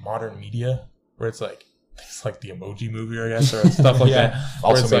modern media, where it's like the Emoji Movie, I guess, or stuff like that.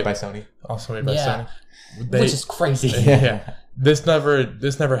 Also made by Sony. Also made by Sony. Which is crazy. Yeah. This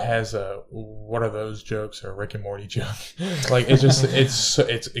never has a what are those jokes or Rick and Morty joke. Like it's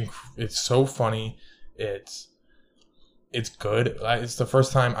so funny. It's good. It's the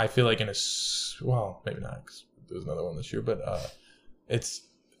first time I feel like maybe not, 'cause there's another one this year, but it's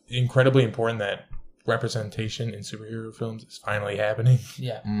incredibly important that representation in superhero films is finally happening.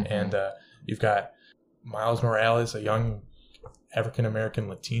 Yeah. Mm-hmm. And you've got Miles Morales, a young African-American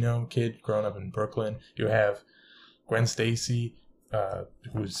Latino kid growing up in Brooklyn. You have Gwen Stacy,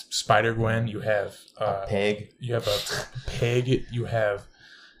 who's Spider-Gwen. You have Peg. You have a Peg. You have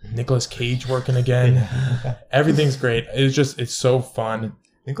Nicolas Cage working again. Everything's great. It's so fun.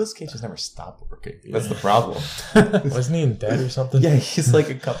 Nicolas Cage has never stopped working. That's the problem. Wasn't he in debt or something? Yeah, he's like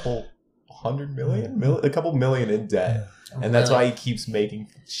a couple million in debt. And that's why he keeps making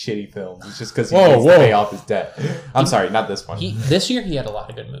shitty films. It's just because he needs to pay off his debt. I'm sorry, not this one. This year he had a lot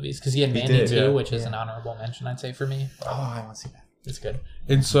of good movies because he had Mandy 2, which is an honorable mention, I'd say, for me. Oh, I want to see that. It's good.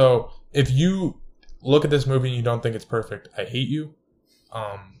 And so if you look at this movie and you don't think it's perfect, I hate you.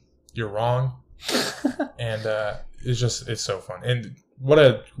 You're wrong. And it's so fun. And what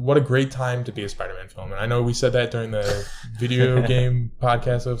a great time to be a Spider-Man film. And I know we said that during the video game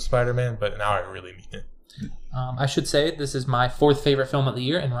podcast of Spider-Man, but now I really mean it. I should say this is my 4th favorite film of the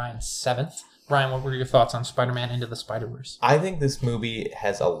year and Ryan's 7th. Ryan, what were your thoughts on Spider-Man Into the Spider-Verse? I think this movie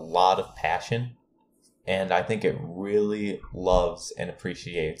has a lot of passion, and I think it really loves and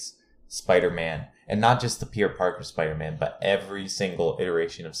appreciates Spider-Man. And not just the Peter Parker Spider-Man, but every single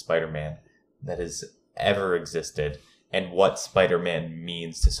iteration of Spider-Man that has ever existed, and what Spider-Man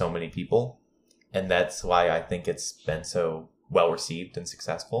means to so many people. And that's why I think it's been so well received and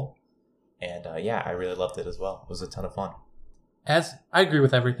successful. And yeah, I really loved it as well. It was a ton of fun. As I agree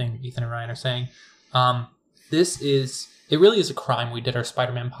with everything Ethan and Ryan are saying, it really is a crime we did our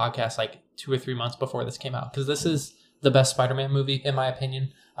Spider-Man podcast like 2 or 3 months before this came out, because this is the best Spider-Man movie in my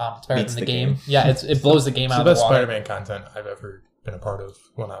opinion. It's better than the game. Yeah, it blows the game out of the water. It's the best Spider-Man content I've ever been a part of.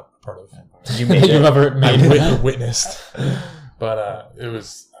 Well, not a part of. You've ever made witnessed. But it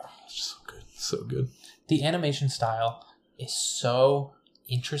was just so good. So good. The animation style is so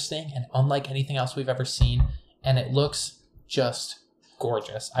interesting and unlike anything else we've ever seen, and it looks just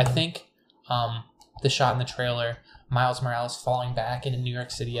gorgeous. I think the shot in the trailer, Miles Morales falling back into New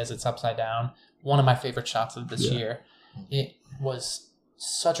York City as it's upside down, one of my favorite shots of this year. It was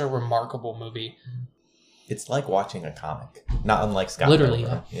such a remarkable movie. It's like watching a comic, not unlike Scott Literally,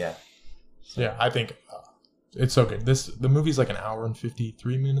 Pilgrim. Yeah. Yeah, I think it's so good. The movie's like an hour and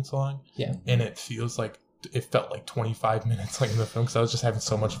 53 minutes long. Yeah. And it felt like 25 minutes like in the film, because I was just having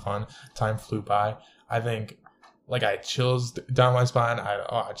so much fun. Time flew by. I think like I had chills down my spine.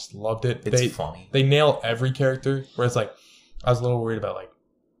 I just loved it. It's funny. They nail every character. Whereas like I was a little worried about like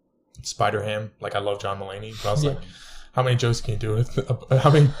Spider-Ham. Like I love John Mulaney, but I was like, how many jokes can you do with? How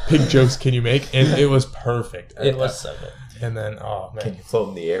many pig jokes can you make? And it was perfect. It was so good. And then, oh man, can you float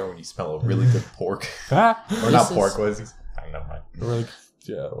in the air when you smell a really good pork? Or not pork? What is he? I don't know. Really,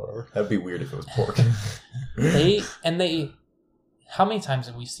 yeah, whatever. That'd be weird if it was pork. How many times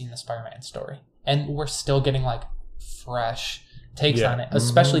have we seen the Spider-Man story? And we're still getting like fresh takes on it,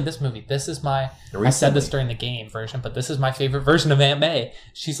 especially this movie. This is I said this during the game version, but this is my favorite version of Aunt May.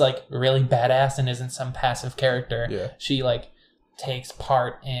 She's like really badass and isn't some passive character. Yeah. She like takes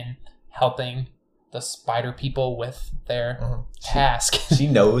part in helping the spider people with their task. She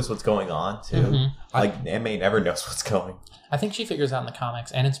knows what's going on too. Mm-hmm. Like Aunt May never knows what's going. I think she figures out in the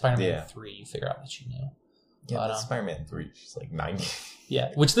comics, and in Spider-Man 3 you figure out that she knew. Yeah, but Spider-Man 3, she's like 90.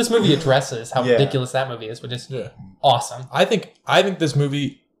 Yeah, which this movie addresses how ridiculous that movie is, which is awesome. I think this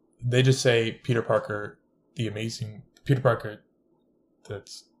movie, they just say Peter Parker, the amazing Peter Parker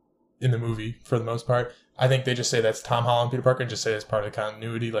that's in the movie for the most part. I think they just say that's Tom Holland Peter Parker and just say it's part of the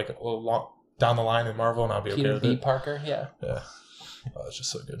continuity, like a little long, down the line in Marvel, and I'll be okay with it. Peter B. Parker, yeah. Yeah. Oh, it's just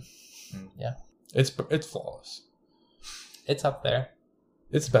so good. Yeah. It's flawless. It's up there.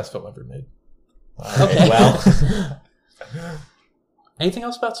 It's the best film ever made. Okay. Well. Anything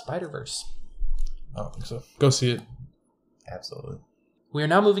else about Spider-Verse? I don't think so. Go see it. Absolutely. We are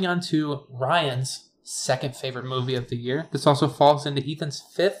now moving on to Ryan's second favorite movie of the year. This also falls into Ethan's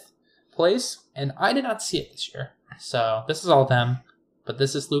 5th place, and I did not see it this year. So this is all them, but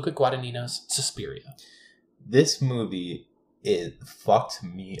this is Luca Guadagnino's Suspiria. This movie, it fucked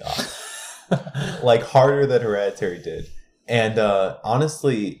me up. Like harder than Hereditary did. And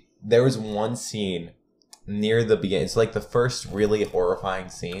honestly, there was one scene near the beginning. It's like the first really horrifying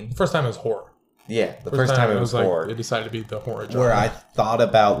scene. The first time it was horror. Yeah, the first time it was horror. It decided to be the horror genre. Where I thought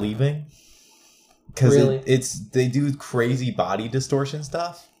about leaving. Because really? They do crazy body distortion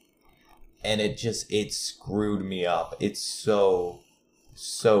stuff. And it screwed me up. It's so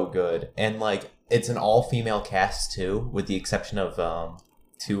good. And like, it's an all-female cast too, with the exception of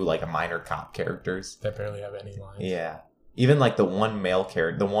 2 like minor cop characters. That barely have any lines. Yeah. Even like the one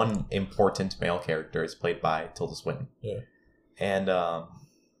important male character is played by Tilda Swinton. Yeah. And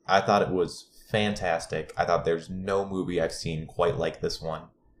I thought it was fantastic. I thought there's no movie I've seen quite like this one.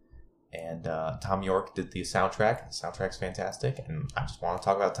 And Tom York did the soundtrack. The soundtrack's fantastic. And I just want to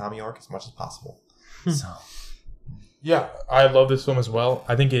talk about Tom York as much as possible. So, yeah, I love this film as well.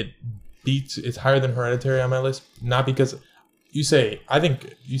 I think it's higher than Hereditary on my list. Not because... I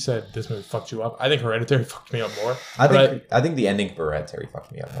think you said this movie fucked you up. I think Hereditary fucked me up more. I think the ending of Hereditary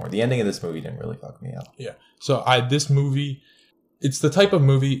fucked me up more. The ending of this movie didn't really fuck me up. Yeah. So this movie, it's the type of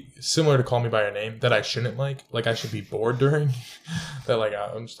movie similar to Call Me by Your Name that I shouldn't like. Like I should be bored during. That like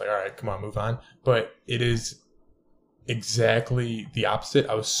I'm just like, all right, come on, move on. But it is exactly the opposite.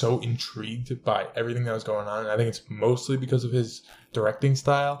 I was so intrigued by everything that was going on, and I think it's mostly because of his directing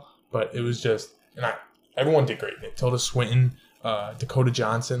style. But it was just, everyone did great in it. Tilda Swinton, Dakota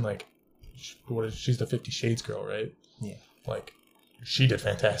Johnson, like, she's the 50 Shades girl, right? Yeah. Like, she did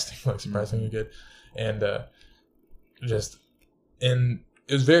fantastic, like, surprisingly good. And and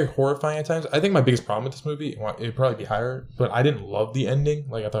it was very horrifying at times. I think my biggest problem with this movie, it'd probably be higher, but I didn't love the ending.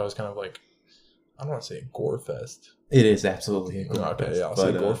 Like, I thought it was kind of like, I don't want to say a gore fest. It is absolutely a gore fest. Okay, yeah, I'll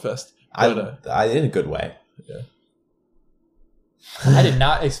say gore fest. But, I in a good way. Yeah. I did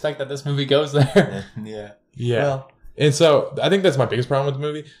not expect that this movie goes there. Yeah. Yeah. Well, and so I think that's my biggest problem with the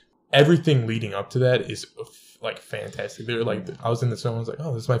movie. Everything leading up to that is like fantastic. They were like, I was in the film, I was like,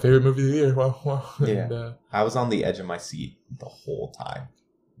 oh, this is my favorite movie of the year. Wow. Yeah. And, I was on the edge of my seat the whole time.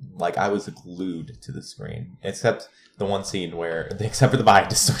 like I was glued to the screen, except the one scene except for the body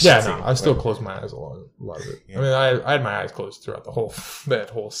distortion scene. I still closed my eyes a lot of it. Yeah. I mean, I had my eyes closed throughout that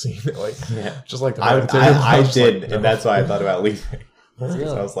whole scene. Like, just like the I did, and that's why I thought about leaving. Really?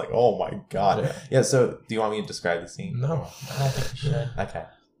 So I was like, oh my god. Yeah, so do you want me to describe the scene? No. I don't think you should. Okay.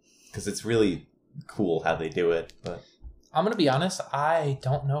 Because it's really cool how they do it, but... I'm going to be honest, I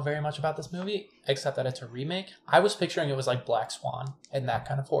don't know very much about this movie, except that it's a remake. I was picturing it was like Black Swan and that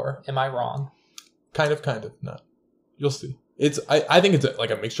kind of horror. Am I wrong? Kind of. No. You'll see. I think it's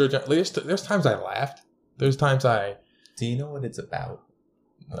like a mixture of... There's times I laughed. There's times I... Do you know what it's about?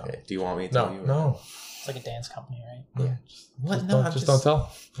 No. Okay. Do you want me to tell you? No. It's like a dance company, right? Yeah. Just don't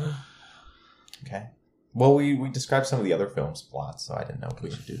tell. Okay. Well, we described some of the other films' plots, so I didn't know if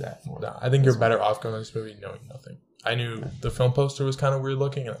we should do that. No, I think you're better off going to this movie knowing nothing. I knew the film poster was kind of weird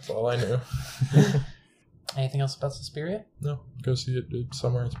looking, and that's all I knew. Anything else about Suspiria? No. Go see it. It's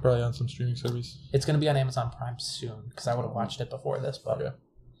somewhere. It's probably on some streaming service. It's going to be on Amazon Prime soon, because I would have watched it before this, but...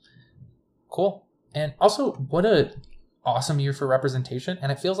 Cool. And also, what a awesome year for representation,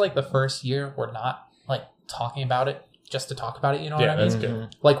 and it feels like the first year we're not like talking about it just to talk about it, you know what I mean? That's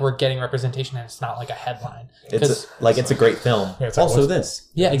good. Like we're getting representation and it's not like a headline. It's a great film. Yeah, it's also this.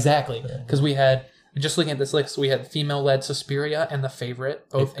 Yeah, exactly. Because we had, just looking at this list, we had female-led Suspiria and The Favorite,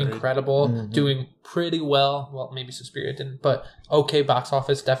 both incredible, doing pretty well. Well, maybe Suspiria didn't, but okay box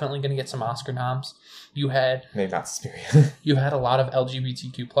office, definitely going to get some Oscar noms. You had... Maybe not Suspiria. You had a lot of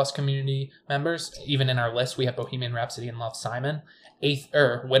LGBTQ plus community members. Even in our list, we have Bohemian Rhapsody and Love, Simon.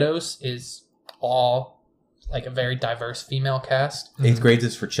 Widows is all like a very diverse female cast. 8th grade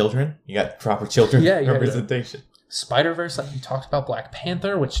is for children. You got proper children representation. Spider-Verse, like you talked about, Black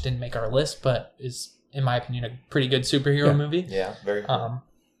Panther, which didn't make our list, but is, in my opinion, a pretty good superhero movie. Yeah, very cool.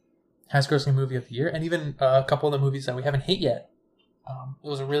 Highest grossing movie of the year, and even a couple of the movies that we haven't hit yet. It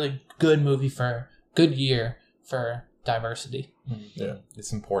was a really good good year for diversity. Yeah.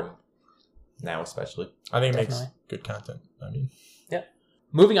 It's important. Now especially. I think it makes good content. I mean. Yeah.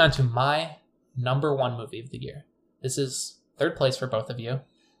 Moving on to my number one movie of the year. This is third place for both of you.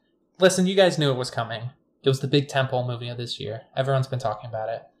 Listen, you guys knew it was coming. It was the big tentpole movie of this year. Everyone's been talking about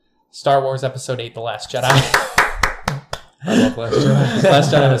it. Star Wars Episode 8, The Last Jedi. I love Last Jedi.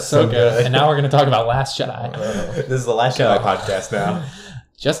 Last Jedi was so good. And now we're going to talk about Last Jedi. This is the Last Jedi podcast now.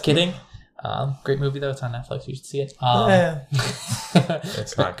 Just kidding. Great movie, though. It's on Netflix. You should see it.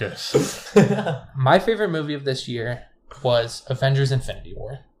 It's not good. My favorite movie of this year was Avengers Infinity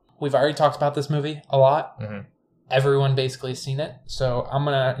War. We've already talked about this movie a lot. Mm-hmm. Everyone basically has seen it. So I'm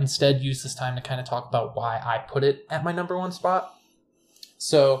going to instead use this time to kind of talk about why I put it at my number one spot.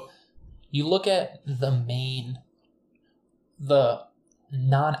 So you look at the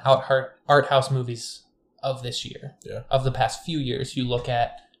non-art house movies of this year, of the past few years. You look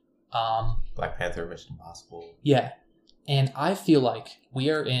at Black Panther, Mission Impossible. Yeah. And I feel like we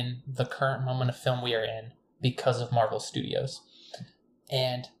are in the current moment of film we are in because of Marvel Studios.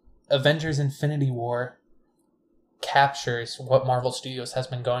 And Avengers Infinity War captures what Marvel Studios has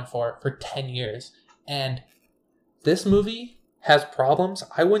been going for 10 years. And this movie has problems.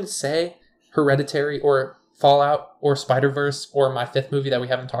 I wouldn't say Hereditary or Fallout or Spider-Verse or my fifth movie that we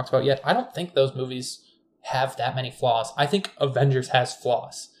haven't talked about yet. I don't think those movies have that many flaws. I think Avengers has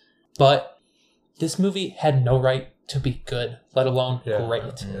flaws. But this movie had no right to be good, let alone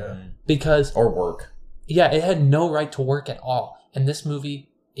great. Yeah. Because... Or work. Yeah, it had no right to work at all. And this movie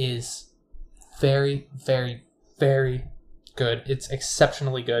is very, very, very good. It's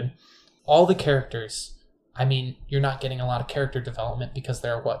exceptionally good. All the characters, I mean, you're not getting a lot of character development because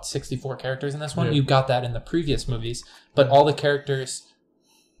there are, 64 characters in this one? Yeah. You got that in the previous movies. But all the characters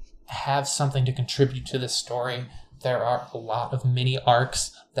have something to contribute to this story. There are a lot of mini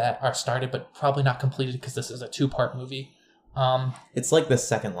arcs that are started but probably not completed because this is a 2-part movie. It's like the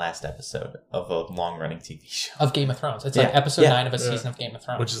second last episode of a long-running TV show. Of Game of Thrones. It's like episode 9 of a season of Game of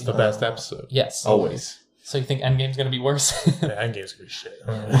Thrones. Which is the best episode. Yes. Always. So you think Endgame's going to be worse? Yeah, Endgame's going to be shit.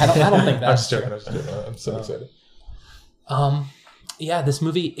 I don't think that's true. I'm so excited. Yeah, this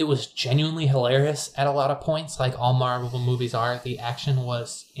movie, it was genuinely hilarious at a lot of points, like all Marvel movies are. The action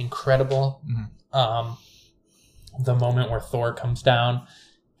was incredible. Mm-hmm. The moment where Thor comes down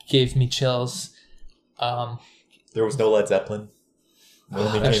gave me chills. There was no Led Zeppelin.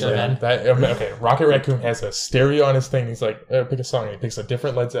 Okay, Rocket Raccoon has a stereo on his thing. He's like, pick a song. And he picks a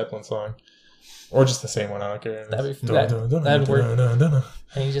different Led Zeppelin song. Or just the same one. I don't care. That'd work.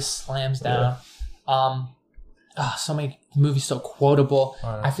 And he just slams down. So many movies so quotable.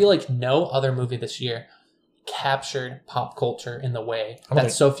 I feel like no other movie this year captured pop culture in the way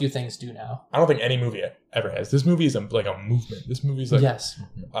that so few things do now. I don't think any movie ever has. This movie is like a movement. This movie is like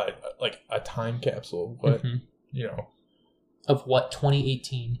like a time capsule, but you know, of what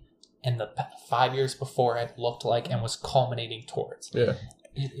 2018 and the 5 years before it looked like and was culminating towards. Yeah,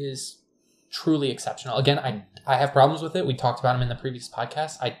 it is truly exceptional. Again, I have problems with it. We talked about them in the previous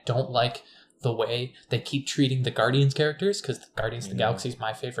podcast. I don't like the way they keep treating the Guardians characters, because Guardians of the Galaxy is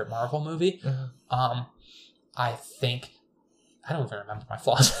my favorite Marvel movie. I think, I don't even remember my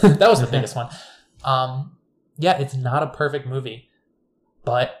flaws. That was the biggest one. Yeah, it's not a perfect movie,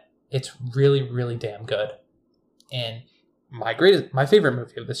 but it's really, really damn good. And my favorite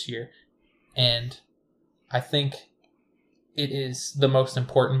movie of this year. And I think it is the most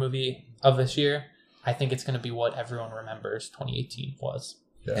important movie of this year. I think it's going to be what everyone remembers 2018 was.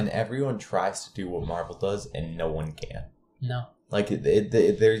 Yeah. And everyone tries to do what Marvel does, and no one can. No. Like,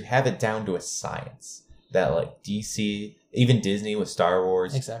 they have it down to a science that, like, DC, even Disney with Star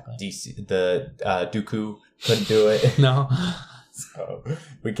Wars. Exactly. DC, Dooku couldn't do it. No. So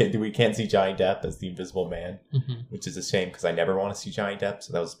we can't see Johnny Depp as the Invisible Man, which is a shame because I never want to see Johnny Depp.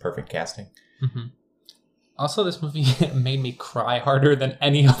 So that was perfect casting. Also, this movie made me cry harder than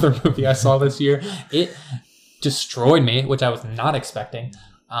any other movie I saw this year. It destroyed me, which I was not expecting.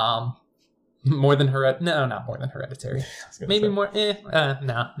 More than No, not more than Hereditary. Maybe more.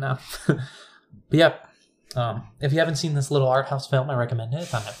 No. But yeah. If you haven't seen this little art house film, I recommend it.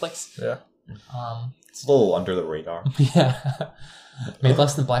 It's on Netflix. Yeah. It's a little under the radar. Yeah. Made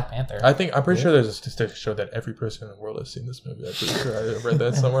less than Black Panther. I'm pretty sure there's a statistic to show that every person in the world has seen this movie. I'm pretty sure I read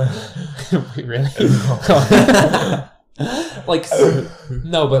that somewhere. Really? Like,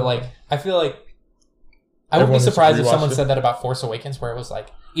 no, but like, I feel like I wouldn't be surprised if someone said that about Force Awakens, where it was like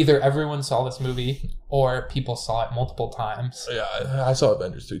either everyone saw this movie or people saw it multiple times. Yeah, I saw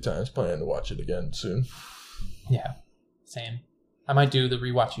Avengers 3 times. Planning to watch it again soon. Yeah, same. I might do the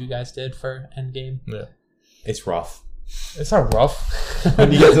rewatch you guys did for Endgame. Yeah, it's rough. It's not rough.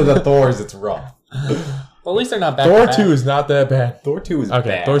 When you get to the Thors, it's rough. Well, at least they're not bad. Thor 2 is not that bad. Thor 2 is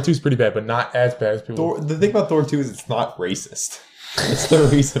bad. Thor 2 is pretty bad, but not as bad as people. The thing about Thor 2 is it's not racist. It's the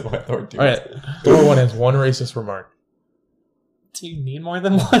reason why Thor 2 is bad. Thor 1 has one racist remark. Do you need more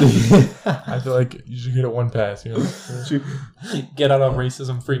than one? I feel like you should get it one pass. You know? Get out a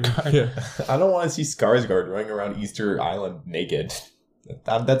racism-free card. Yeah. I don't want to see Skarsgård running around Easter Island naked.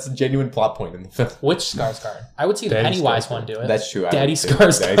 That's a genuine plot point in the film. Which Skarsgård? I would see the Pennywise one do it. That's true. Daddy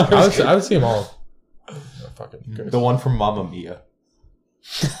Skarsgård. I would see them all. The one from Mamma Mia.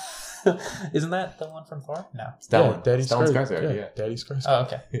 Isn't that the one from Thor? No. Stellan Skarsgård. Yeah. Daddy Skarsgård. Oh,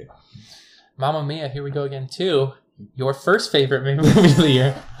 okay. Yeah. Mamma Mia, here we go again, too. Your first favorite movie of the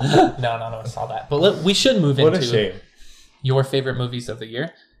year. No, I saw that. But we should move into your favorite movies of the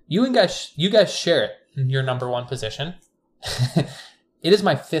year. You guys share it in your number one position. It is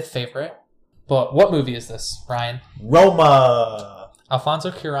my fifth favorite. But what movie is this, Ryan? Roma. Alfonso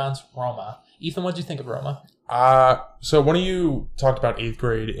Cuarón's Roma. Ethan, what did you think of Roma? So one of you talked about 8th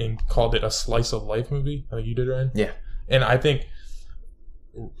grade and called it a slice of life movie. I think you did, Ryan? Yeah. And I think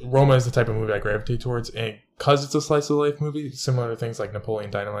Roma is the type of movie I gravitate towards. And because it's a slice of life movie, similar to things like Napoleon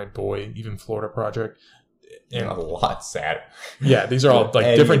Dynamite, Boy, even Florida Project. And a lot sadder. Yeah, these are all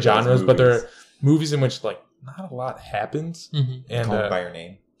like different genres, but they're movies in which like not a lot happens. And Call Me by Your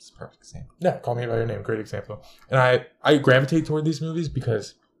Name. It's a perfect example. Yeah, Call Me by Your Name. Great example. And I gravitate toward these movies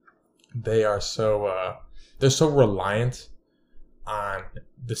because they are so they're so reliant on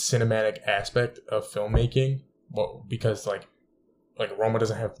the cinematic aspect of filmmaking. Well, because like Roma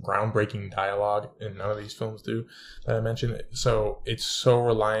doesn't have groundbreaking dialogue, and none of these films do that I mentioned. So it's so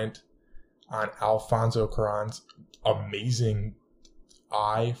reliant on Alfonso Cuarón's amazing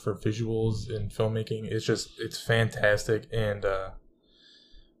eye for visuals and filmmaking. It's fantastic. And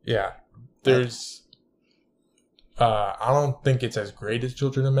yeah, there's I don't think it's as great as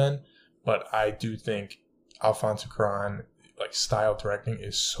Children of Men, but I do think Alfonso Cuarón like style directing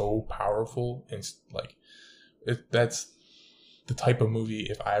is so powerful, and like that's the type of movie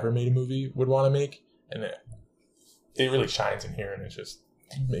if I ever made a movie would want to make, and it really shines in here, and it just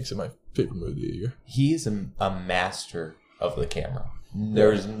makes it my favorite movie of the year. He is a master of the camera.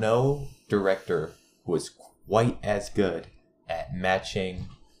 There's no director who is quite as good at matching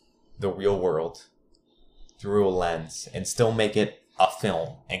the real world through a lens and still make it a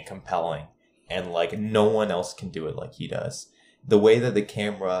film and compelling, and like no one else can do it like he does. The way that the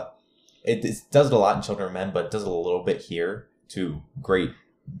camera it does it a lot in Children of Men, but it does it a little bit here to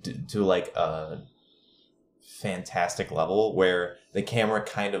like a fantastic level where the camera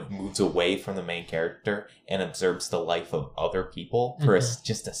kind of moves away from the main character and observes the life of other people for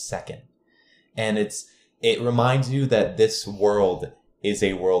just a second. And it reminds you that this world is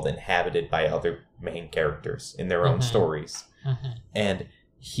a world inhabited by other main characters in their own stories. And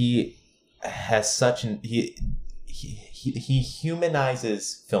he has such an... He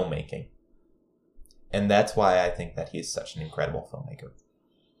humanizes filmmaking. And that's why I think that he is such an incredible filmmaker.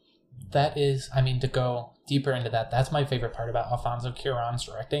 That is, I mean, to go deeper into that, that's my favorite part about Alfonso Cuarón's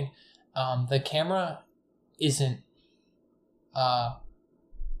directing. The camera isn't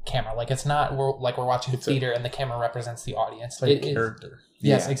camera. Like, it's not we're watching theater and the camera represents the audience. It's like a character.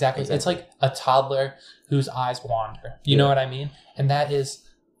 Yes, exactly. It's like a toddler whose eyes wander. You know what I mean? And that is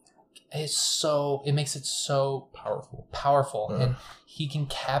so, it makes it so powerful. And he can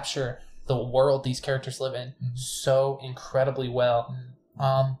capture the world these characters live in so incredibly well.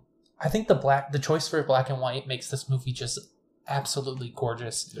 I think the choice for black and white makes this movie just absolutely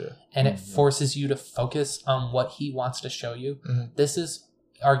gorgeous. Yeah. And it forces you to focus on what he wants to show you. This is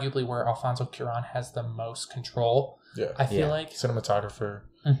arguably where Alfonso Cuarón has the most control. Yeah. I feel like cinematographer.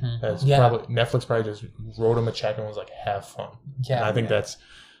 Netflix probably just wrote him a check and was like, have fun. Yeah. And I think that's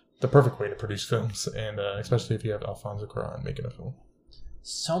the perfect way to produce films, and especially if you have Alfonso Cuarón making a film.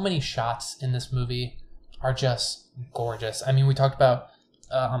 So many shots in this movie are just gorgeous. I mean, we talked about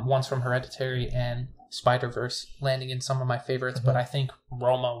ones from Hereditary and Spider-Verse landing in some of my favorites, but I think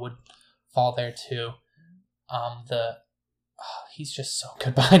Roma would fall there too. He's just so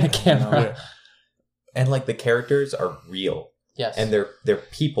good behind the camera. Yeah. And like the characters are real. Yes. And they're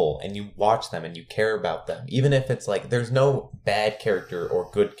people, and you watch them and you care about them. Even if it's like there's no bad character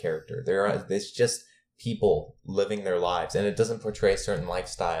or good character. It's just people living their lives, and it doesn't portray a certain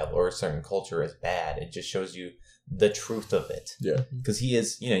lifestyle or a certain culture as bad. It just shows you the truth of it. Yeah. Because he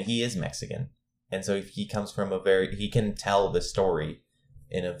is Mexican. And so he comes from he can tell the story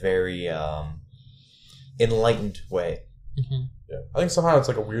in a very enlightened way. Yeah. I think somehow it's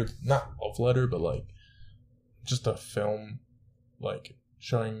like a weird, not love letter, but like just a film like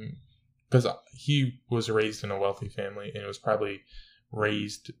showing, because he was raised in a wealthy family and it was probably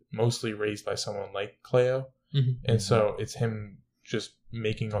mostly raised by someone like Cleo. And so it's him just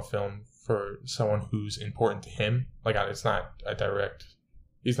making a film for someone who's important to him. Like, it's not a direct,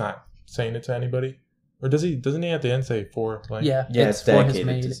 he's not saying it to anybody. Or doesn't he at the end say for like? Yeah, it's for his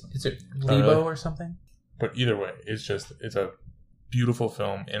maid. Is it Lebo or something? But either way, it's a beautiful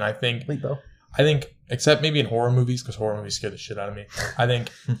film. And I think except maybe in horror movies, because horror movies scare the shit out of me, I think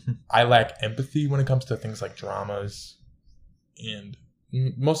I lack empathy when it comes to things like dramas, and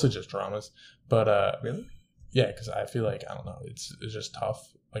mostly just dramas. But really? Yeah, because I feel like, I don't know, it's just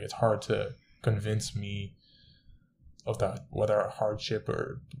tough. Like, it's hard to convince me of whether a hardship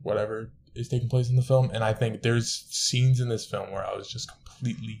or whatever is taking place in the film. And I think there's scenes in this film where I was just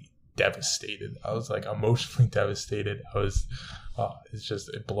completely devastated. I was like emotionally devastated.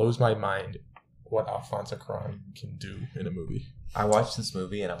 It blows my mind what Alfonso Cuarón can do in a movie. I watched this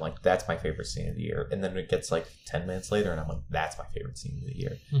movie and I'm like, that's my favorite scene of the year. And then it gets like 10 minutes later and I'm like, that's my favorite scene of the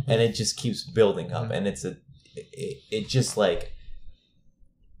year. And it just keeps building up, and it just like,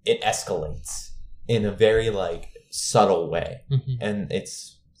 it escalates in a very like subtle way. And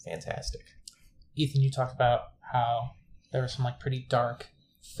it's fantastic. Ethan, you talked about how there were some like pretty dark,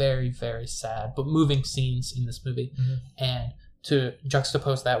 very, very sad, but moving scenes in this movie. And to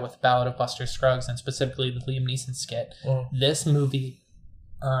juxtapose that with Ballad of Buster Scruggs, and specifically the Liam Neeson skit, this movie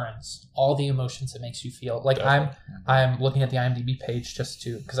earns all the emotions it makes you feel. Like, I'm looking at the IMDb page just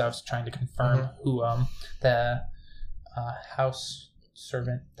because I was trying to confirm who the house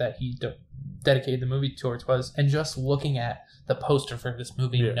servant that he dedicated the movie towards was, and just looking at the poster for this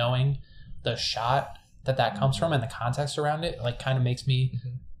movie, knowing the shot that comes from and the context around it, like, kind of makes me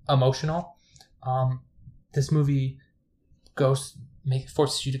emotional. This movie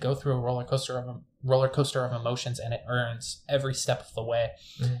forces you to go through a roller coaster of emotions, and it earns every step of the way.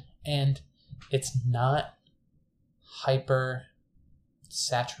 And it's not hyper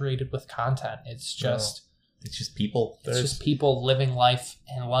saturated with content. It's just people. It's just people living life,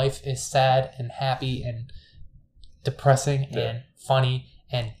 and life is sad and happy and depressing and funny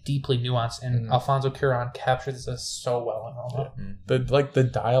and deeply nuanced. And Alfonso Cuarón captures this so well in Roma. The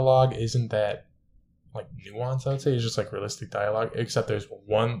dialogue isn't that like nuance, I would say. It's just like realistic dialogue, except there's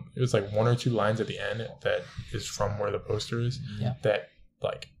one or two lines at the end that is from where the poster is. That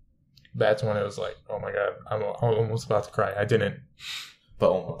like, that's when it was like, oh my god, I'm almost about to cry. I didn't, but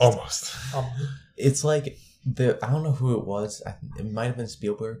almost. It's like I don't know who it was. It might have been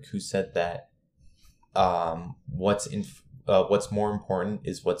Spielberg who said that what's more important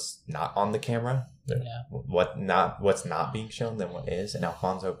is what's not on the camera. What's not being shown than what is. And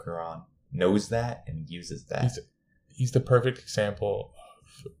Alfonso Cuarón knows that and uses that. He's the perfect example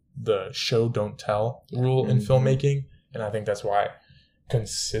the show don't tell rule in filmmaking, and I think that's why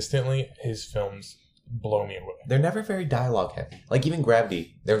consistently his films blow me away. They're never very dialogue heavy. Like even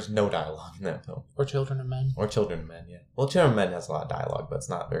Gravity, there's no dialogue in that film. Or Children of Men. Or Children of Men, yeah. Well, Children of Men has a lot of dialogue, but it's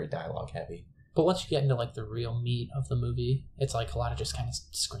not very dialogue heavy. But once you get into like the real meat of the movie, it's like a lot of just kind of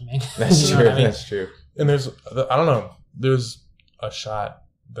screaming. That's true. I mean? That's true. And there's, I don't know, there's a shot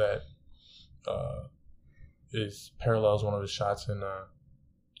that is parallels one of his shots in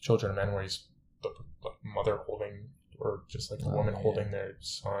Children of Men, where he's the mother holding, or just like the woman holding their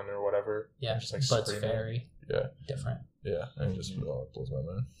son or whatever. Yeah, just like but it's very different. Yeah, and it just blows my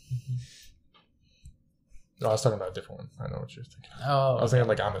mind. No, I was talking about a different one. I know what you're thinking. Oh, I was thinking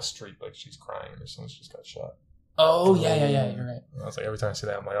like on the street, like she's crying and her son's just got shot. Oh yeah, you're right. I was like, every time I see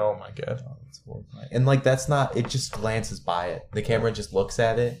that, I'm like, oh my god. Oh, that's horrifying. And like that's not. It just glances by it. The camera just looks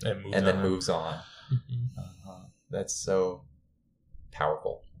at it and then moves on. That's so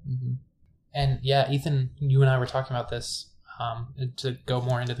powerful. And yeah, Ethan, you and I were talking about this. To go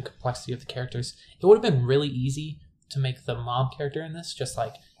more into the complexity of the characters, it would have been really easy to make the mom character in this just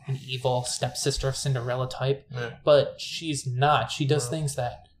like an evil stepsister of Cinderella type, but she's not. She does things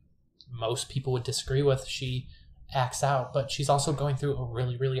that most people would disagree with. She acts out, but she's also going through a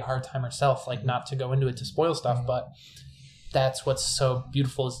really, really hard time herself. Like, not to go into it to spoil stuff, but that's what's so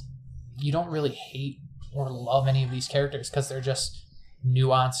beautiful is you don't really hate or love any of these characters because they're just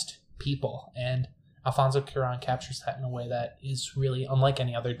nuanced people, and Alfonso Cuarón captures that in a way that is really unlike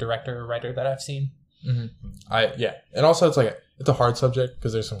any other director or writer that I've seen. And also it's a hard subject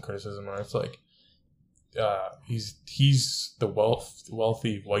because there's some criticism where it's like he's the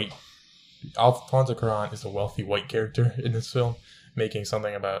wealthy white. Alfonso Cuarón is the wealthy white character in this film, making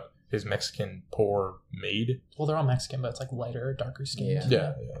something about his Mexican poor maid. Well, they're all Mexican, but it's like lighter or darker skin.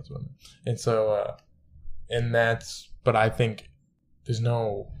 Yeah, that's what I mean. And so but I think there's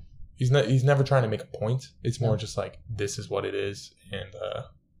no. He's never trying to make a point. It's more just like, this is what it is, and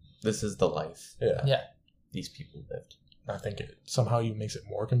this is the life. Yeah. These people lived. I think it somehow makes it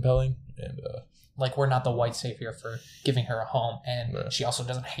more compelling, and like we're not the white savior for giving her a home, and she also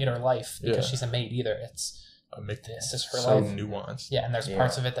doesn't hate her life because she's a maid either. It's this is her life. So nuanced. Yeah, and there's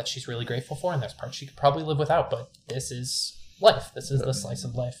parts of it that she's really grateful for, and there's parts she could probably live without. But this is life. This is the slice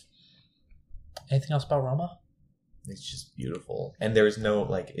of life. Anything else about Roma? It's just beautiful. And there's no,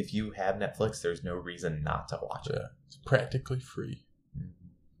 like, if you have Netflix, there's no reason not to watch it. It's practically free.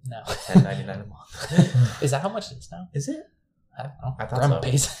 No. $10.99 a month. Is that how much it is now? Is it? I don't know. I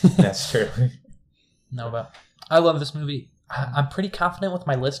thought so. That's true. No, but I love this movie. I'm pretty confident with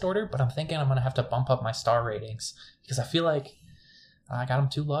my list order, but I'm thinking I'm going to have to bump up my star ratings because I feel like I got them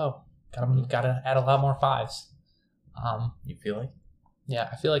too low. Got to add a lot more 5s. You feel like? Yeah,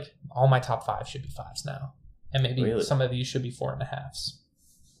 I feel like all my top 5 should be 5s now. And maybe some of these should be 4.5s.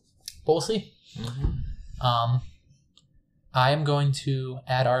 But we'll see. I am going to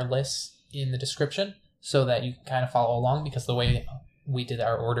add our lists in the description so that you can kind of follow along, because the way we did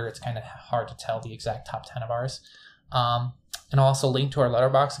our order, it's kind of hard to tell the exact top 10 of ours. And I'll also link to our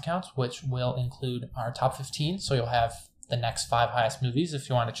Letterboxd accounts, which will include our top 15. So you'll have the next 5 highest movies if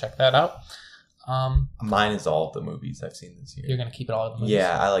you want to check that out. Mine is all of the movies I've seen this year. You're going to keep it all of the movies?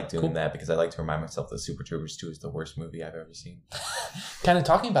 Yeah, I like doing that because I like to remind myself that Super Troopers 2 is the worst movie I've ever seen. Kind of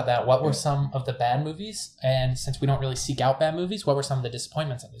talking about that, what were some of the bad movies? And since we don't really seek out bad movies, what were some of the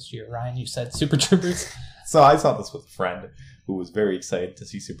disappointments of this year? Ryan, you said Super Troopers. So I saw this with a friend who was very excited to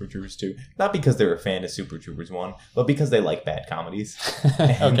see Super Troopers 2. Not because they were a fan of Super Troopers 1, but because they like bad comedies.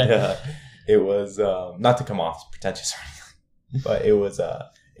 And, okay. It was, not to come off pretentious or anything, but it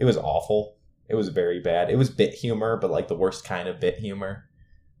was awful. It was very bad. It was bit humor, but like the worst kind of bit humor,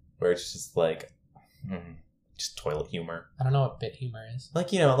 where it's just like, just toilet humor. I don't know what bit humor is.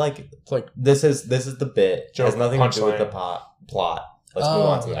 Like, you know, like it's like this is the bit. It has nothing to do with the plot. Let's move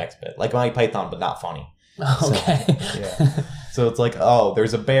on to the next bit. Like Monty Python, but not funny. Okay. So, yeah. So it's like, oh,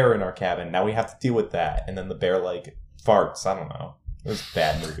 there's a bear in our cabin. Now we have to deal with that, and then the bear like farts. I don't know. It was a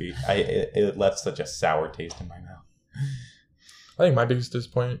bad movie. It left such a sour taste in my mouth. I think my biggest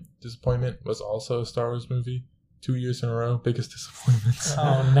disappointment was also a Star Wars movie. 2 years in a row, biggest disappointments.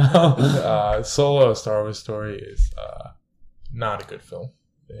 Oh no! Solo: A Star Wars Story is not a good film.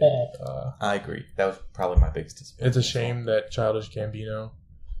 I agree. That was probably my biggest disappointment. It's a shame that Childish Gambino.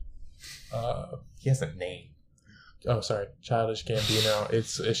 He has a name. Oh, sorry, Childish Gambino.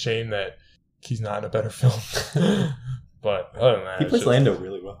 It's a shame that he's not in a better film. But other than that, he plays Lando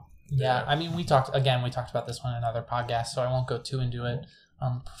really well. Yeah, I mean, we talked about this one in another podcast, so I won't go too into it.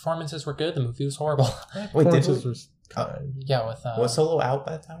 Performances were good. The movie was horrible. Wait, yeah, with was Solo out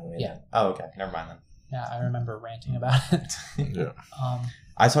by the time we made Yeah. it? Oh, okay. Never mind then. Yeah, I remember ranting about it. Yeah.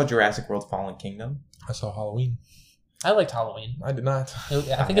 I saw Jurassic World Fallen Kingdom. I saw Halloween. I liked Halloween. I did not.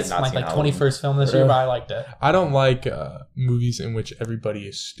 I think it's my 21st film this year, but I liked it. I don't like movies in which everybody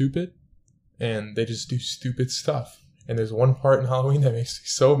is stupid and they just do stupid stuff. And there's one part in Halloween that makes me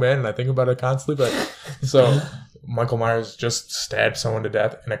so mad, and I think about it constantly. But so Michael Myers just stabbed someone to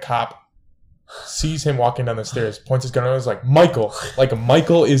death, and a cop sees him walking down the stairs, points his gun at him, and is like,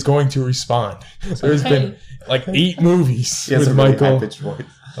 Michael is going to respond. There's been like 8 movies with Michael.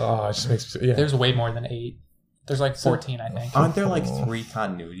 Oh, it just makes me. Yeah. There's way more than 8. There's like 14, I think. Aren't there like 3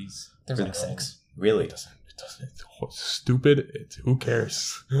 continuities? There's like 6. Really? It doesn't. It's stupid. Who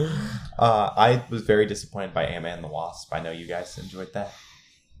cares? I was very disappointed by Ant-Man and the Wasp. I know you guys enjoyed that.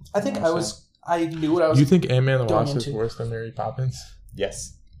 I think I knew what I was. You think Ant-Man and the Wasp is worse than Mary Poppins?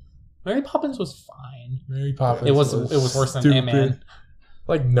 Yes. Mary Poppins was fine. Mary Poppins. It was worse than Ant-Man.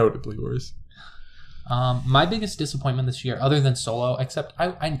 Like notably worse. My biggest disappointment this year, other than Solo, except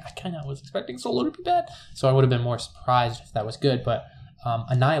I kind of was expecting Solo to be bad, so I would have been more surprised if that was good. But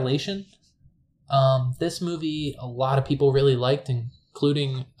Annihilation, this movie, a lot of people really liked,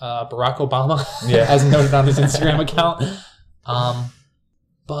 including Barack Obama, as noted on his Instagram account.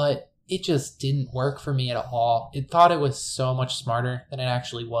 But it just didn't work for me at all. It thought it was so much smarter than it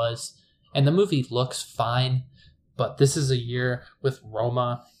actually was, and the movie looks fine. But this is a year with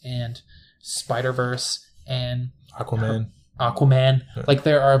Roma and Spider-Verse and Aquaman. Like,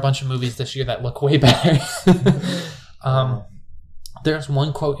 there are a bunch of movies this year that look way better. There's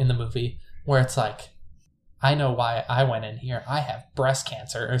one quote in the movie where it's like, I know why I went in here. I have breast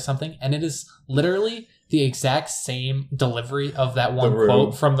cancer or something. And it is literally the exact same delivery of that one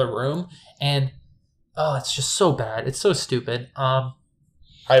quote from The Room. And, it's just so bad. It's so stupid. I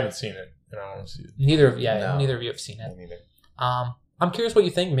haven't seen it, and I want to see it. Neither of you have seen it. Me neither. I'm curious what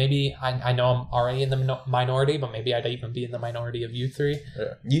you think. Maybe I know I'm already in the minority, but maybe I'd even be in the minority of you 3. Yeah.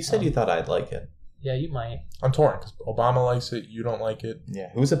 You said you thought I'd like it. Yeah, you might. I'm torn because Obama likes it. You don't like it. Yeah,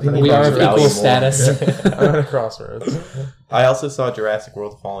 whose opinion? We are of equal status. I'm at a crossroads. I also saw Jurassic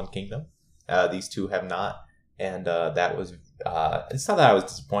World: Fallen Kingdom. These two have not, and that was. It's not that I was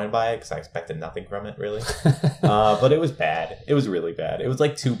disappointed by it because I expected nothing from it really, but it was bad. It was really bad. It was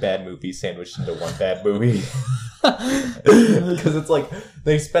like 2 bad movies sandwiched into one bad movie. Because it's like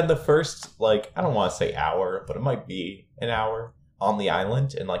they spend the first, like, I don't want to say hour, but it might be an hour on the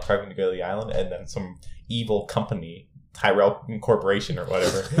island and like trying to go to the island, and then some evil company, Tyrell Corporation or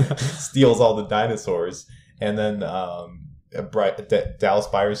whatever, steals all the dinosaurs, and then Dallas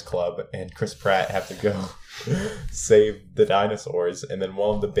Buyers Club and Chris Pratt have to go save the dinosaurs, and then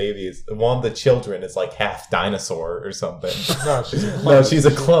one of the children is like half dinosaur or something. No, she's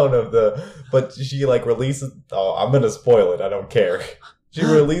a clone of but she like releases, I'm gonna spoil it, I don't care. She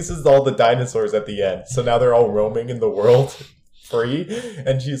releases all the dinosaurs at the end, so now they're all roaming in the world free,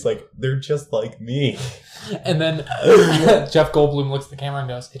 and she's like, they're just like me. And then Jeff Goldblum looks at the camera and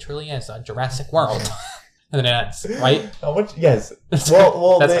goes, it really is a Jurassic World. And then it ends, right? Yes.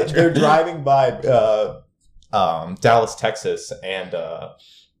 Well, they're driving by Dallas, Texas, and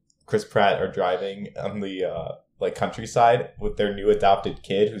Chris Pratt are driving on the like countryside with their new adopted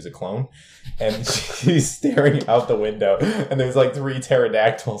kid who's a clone, and she's staring out the window, and there's like 3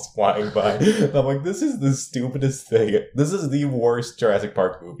 pterodactyls flying by. And I'm like, this is the stupidest thing. This is the worst Jurassic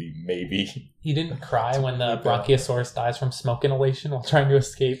Park movie, maybe. You didn't cry when the Bronchiosaurus dies from smoke inhalation while trying to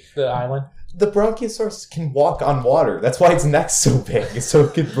escape the island? The Bronchiosaurus can walk on water. That's why its neck's so big, so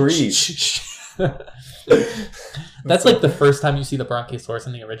it can breathe. That's like the first time you see the Bronchiosaurus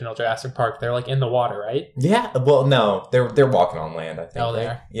in the original Jurassic Park. They're like in the water, right? Yeah. Well, no, they're walking on land, I think. Oh, they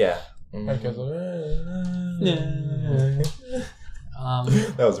are? Yeah. That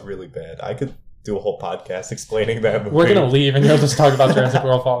was really bad. I could do a whole podcast explaining that movie. We're going to leave and you'll just talk about Jurassic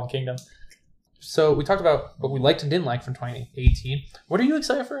World Fallen Kingdom. So we talked about what we liked and didn't like from 2018. What are you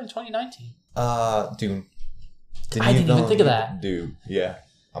excited for in 2019? Dune. I didn't even think of that. Dune, yeah.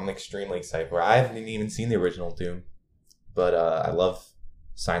 I'm extremely excited for it. I haven't even seen the original Dune. But I love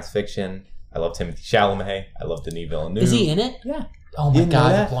science fiction. I love Timothée Chalamet. I love Denis Villeneuve. Is he in it? Yeah. Oh my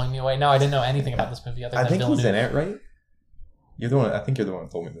God, you're blowing me away. No, I didn't know anything about this movie other than Villeneuve. I think he's in it, right? I think you're the one who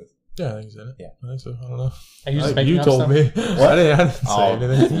told me this. Yeah, I think he's in it. Yeah. I think so. I don't know. Are you just making up told stuff? Me. What? I didn't say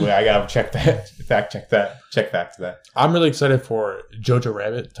anything. I gotta check that. Fact check that. Check back to that. I'm really excited for Jojo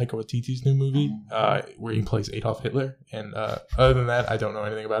Rabbit, Taika Waititi's new movie, where he plays Adolf Hitler. And other than that, I don't know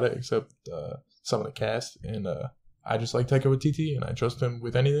anything about it except some of the cast. And I just like Taika Waititi, and I trust him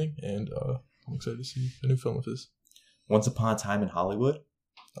with anything. And I'm excited to see a new film of his. Once Upon a Time in Hollywood.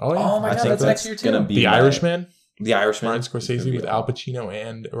 Oh, yeah. Oh my God, that's next year too. Gonna be The Irishman. The Irishman. Martin Scorsese with Al Pacino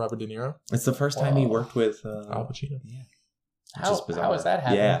and Robert De Niro. It's the first time he worked with Al Pacino. Yeah. How is that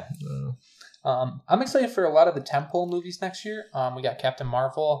happening? Yeah. I'm excited for a lot of the tentpole movies next year. We got Captain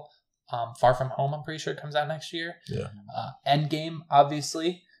Marvel, Far From Home. I'm pretty sure it comes out next year. Yeah. Endgame,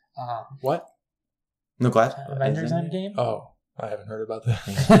 obviously. What? No, glad. Avengers Endgame. Oh, I haven't heard about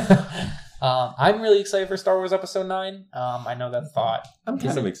that. I'm really excited for Star Wars Episode 9. I know that thought. I'm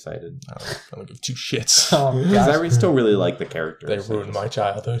kind of excited. I don't give two shits. Because I still really like the characters. They ruined my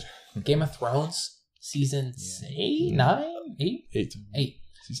childhood. Game of Thrones, season 8, 9, 8? 8.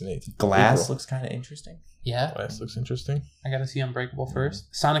 Season 8. Glass looks kind of interesting. Yeah. Glass looks interesting. I gotta see Unbreakable first.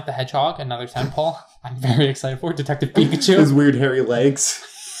 Sonic the Hedgehog, another tentpole. I'm very excited for Detective Pikachu. His weird hairy legs.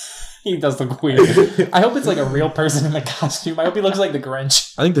 He does look weird. I hope it's like a real person in the costume. I hope he looks like the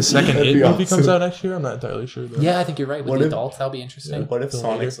Grinch. I think the second It movie comes out next year. I'm not entirely sure. Though. Yeah, I think you're right. With the adults, that'll be interesting. What if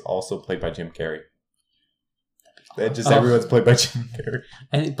Sonic's also played by Jim Carrey? Everyone's played by Jim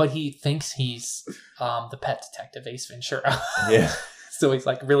Carrey. But he thinks he's the pet detective, Ace Ventura. Yeah. So he's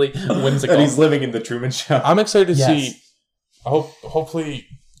like really whimsical. And he's living in the Truman Show. I'm excited to see. Hopefully,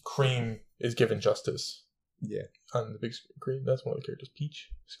 Cream is given justice. Yeah. On the big screen. Cream, that's one of the characters. Peach.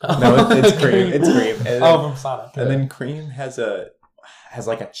 No, it's Cream. It's Cream. And then, from Sonic. And then Cream has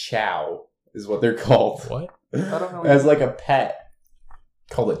like a chow, is what they're called. What? I don't know. Has like a pet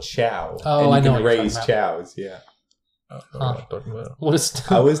called a chow. Oh, and I know. You can raise chows. Yeah. What is?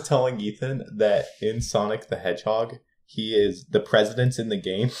 I was telling Ethan that in Sonic the Hedgehog, he is the president's in the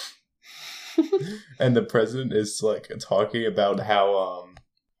game, and the president is like talking about how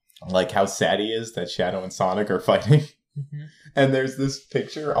sad he is that Shadow and Sonic are fighting. Mm-hmm. And there's this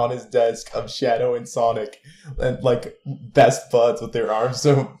picture on his desk of Shadow and Sonic and like best buds with their arms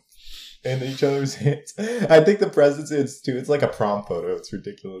so in each other's hands. I think the president's is too. It's like a prom photo. It's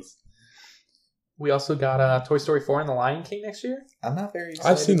ridiculous. We also got Toy Story 4 and The Lion King next year. I'm not very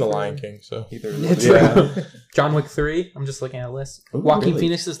excited. I've seen The Lion King, so either. Yeah. John Wick 3. I'm just looking at a list. Ooh, Joaquin really?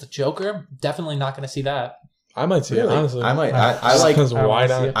 Phoenix is the Joker. Definitely not going to see that. I might see it, honestly. I might. I like. Why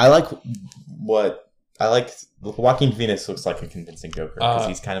not? I like what I like. Joaquin Phoenix looks like a convincing Joker because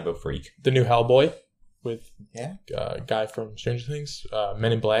he's kind of a freak. The new Hellboy with guy from Stranger Things,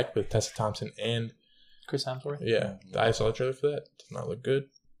 Men in Black with Tessa Thompson and Chris Hemsworth. Yeah, I saw the trailer for that. Does not look good.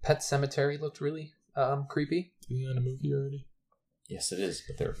 Pet Sematary looked really creepy. Isn't that a movie already? Yes, it is,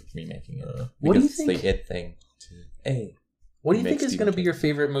 but they're remaking it. What do you think? It's the It thing. What do you think is going to be your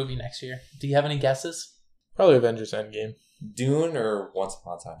favorite movie next year? Do you have any guesses? Probably Avengers Endgame. Dune or Once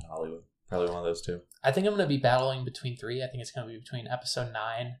Upon a Time in Hollywood. Probably one of those two. I think I'm going to be battling between 3. I think it's going to be between Episode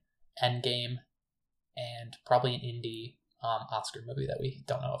 9, Endgame, and probably an indie Oscar movie that we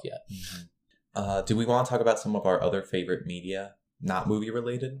don't know of yet. Mm-hmm. Do we want to talk about some of our other favorite media, not movie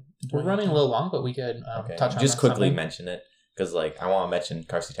related? We're running a little long, but we could touch on just quickly something. mention it because I want to mention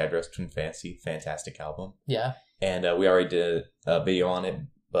Car Seat Headrest Twin Fantasy, fantastic album. Yeah. And we already did a video on it,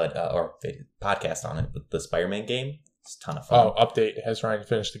 or podcast on it, but the Spider-Man game, it's a ton of fun. Oh, update. Has Ryan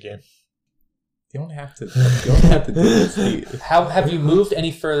finished the game? You don't have to. You don't have to do this. Have you moved any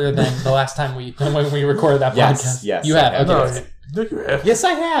further than the last time when we recorded that podcast? Yes, you have. Okay. No, you have. Yes,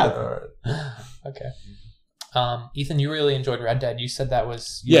 I have. All right. Okay. Ethan, you really enjoyed Red Dead. You said that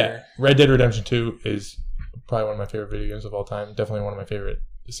was Red Dead Redemption 2 is probably one of my favorite video games of all time. Definitely one of my favorite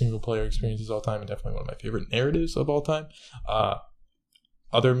single player experiences of all time, and definitely one of my favorite narratives of all time.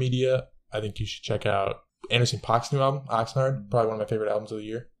 Other media, I think you should check out Anderson .Paak's new album, Oxnard. Probably one of my favorite albums of the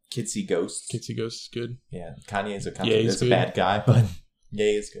year. Kids See Ghosts. Kids See Ghosts is good. Yeah, Kanye is a bad guy, but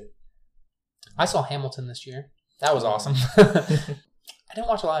Ye is good. I saw Hamilton this year. That was awesome. I didn't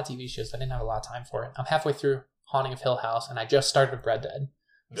watch a lot of TV shows. I didn't have a lot of time for it. I'm halfway through Haunting of Hill House, and I just started Red Dead.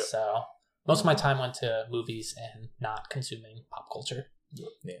 Yep. So most of my time went to movies and not consuming pop culture.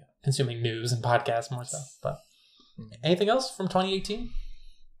 Yeah. Consuming news and podcasts more so. But anything else from 2018?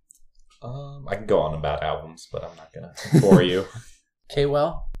 I can go on about albums, but I'm not going to bore you. Okay,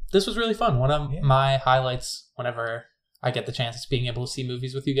 well, this was really fun. One of my highlights whenever I get the chance is being able to see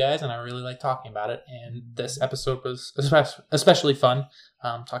movies with you guys, and I really like talking about it. And this episode was especially fun,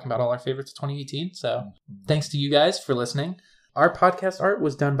 talking about all our favorites of 2018. So thanks to you guys for listening. Our podcast art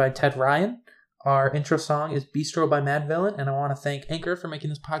was done by Ted Ryan. Our intro song is Bistro by Mad Villain, and I want to thank Anchor for making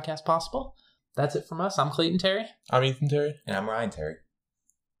this podcast possible. That's it from us. I'm Clayton Terry. I'm Ethan Terry. And I'm Ryan Terry.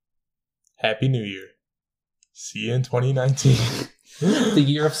 Happy New Year. See you in 2019. The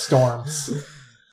year of storms.